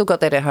 I've still got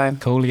that at home.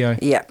 Coolio.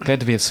 Yeah.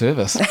 Glad to be of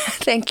service.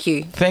 Thank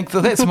you.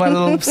 That's my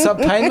little sub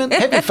payment.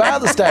 Happy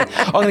Father's Day.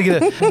 I'm gonna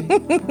get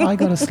I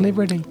got a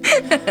celebrity.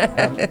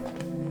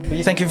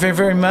 Thank you very,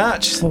 very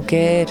much. All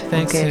good.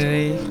 Thanks, all good.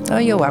 Eddie. Oh,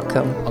 you're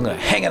welcome. I'm gonna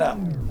hang it up.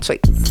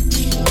 Sweet.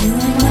 Doing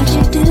what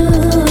you do,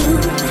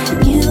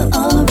 you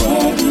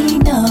already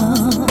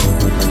know.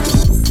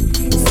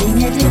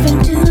 Sing a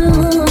different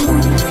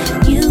tune,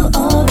 you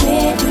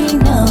already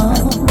know.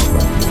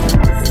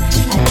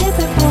 A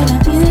different point of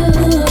view,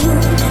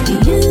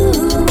 you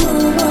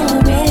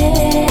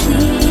already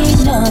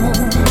know.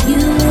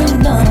 You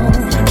know,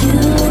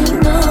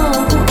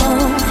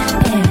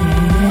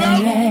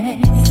 yeah.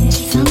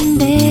 Some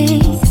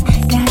days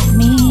got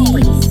me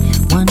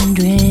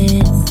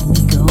wondering,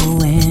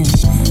 going to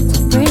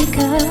break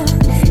up,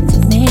 to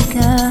make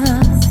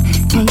up,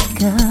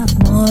 take up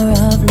more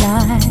of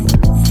life.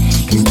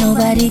 'Cause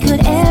nobody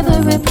could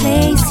ever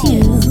replace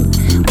you,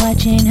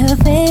 watching her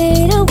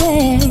fade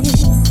away.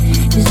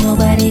 'Cause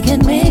nobody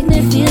can make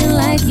me feel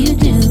like you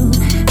do.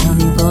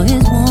 Longing for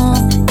his warmth.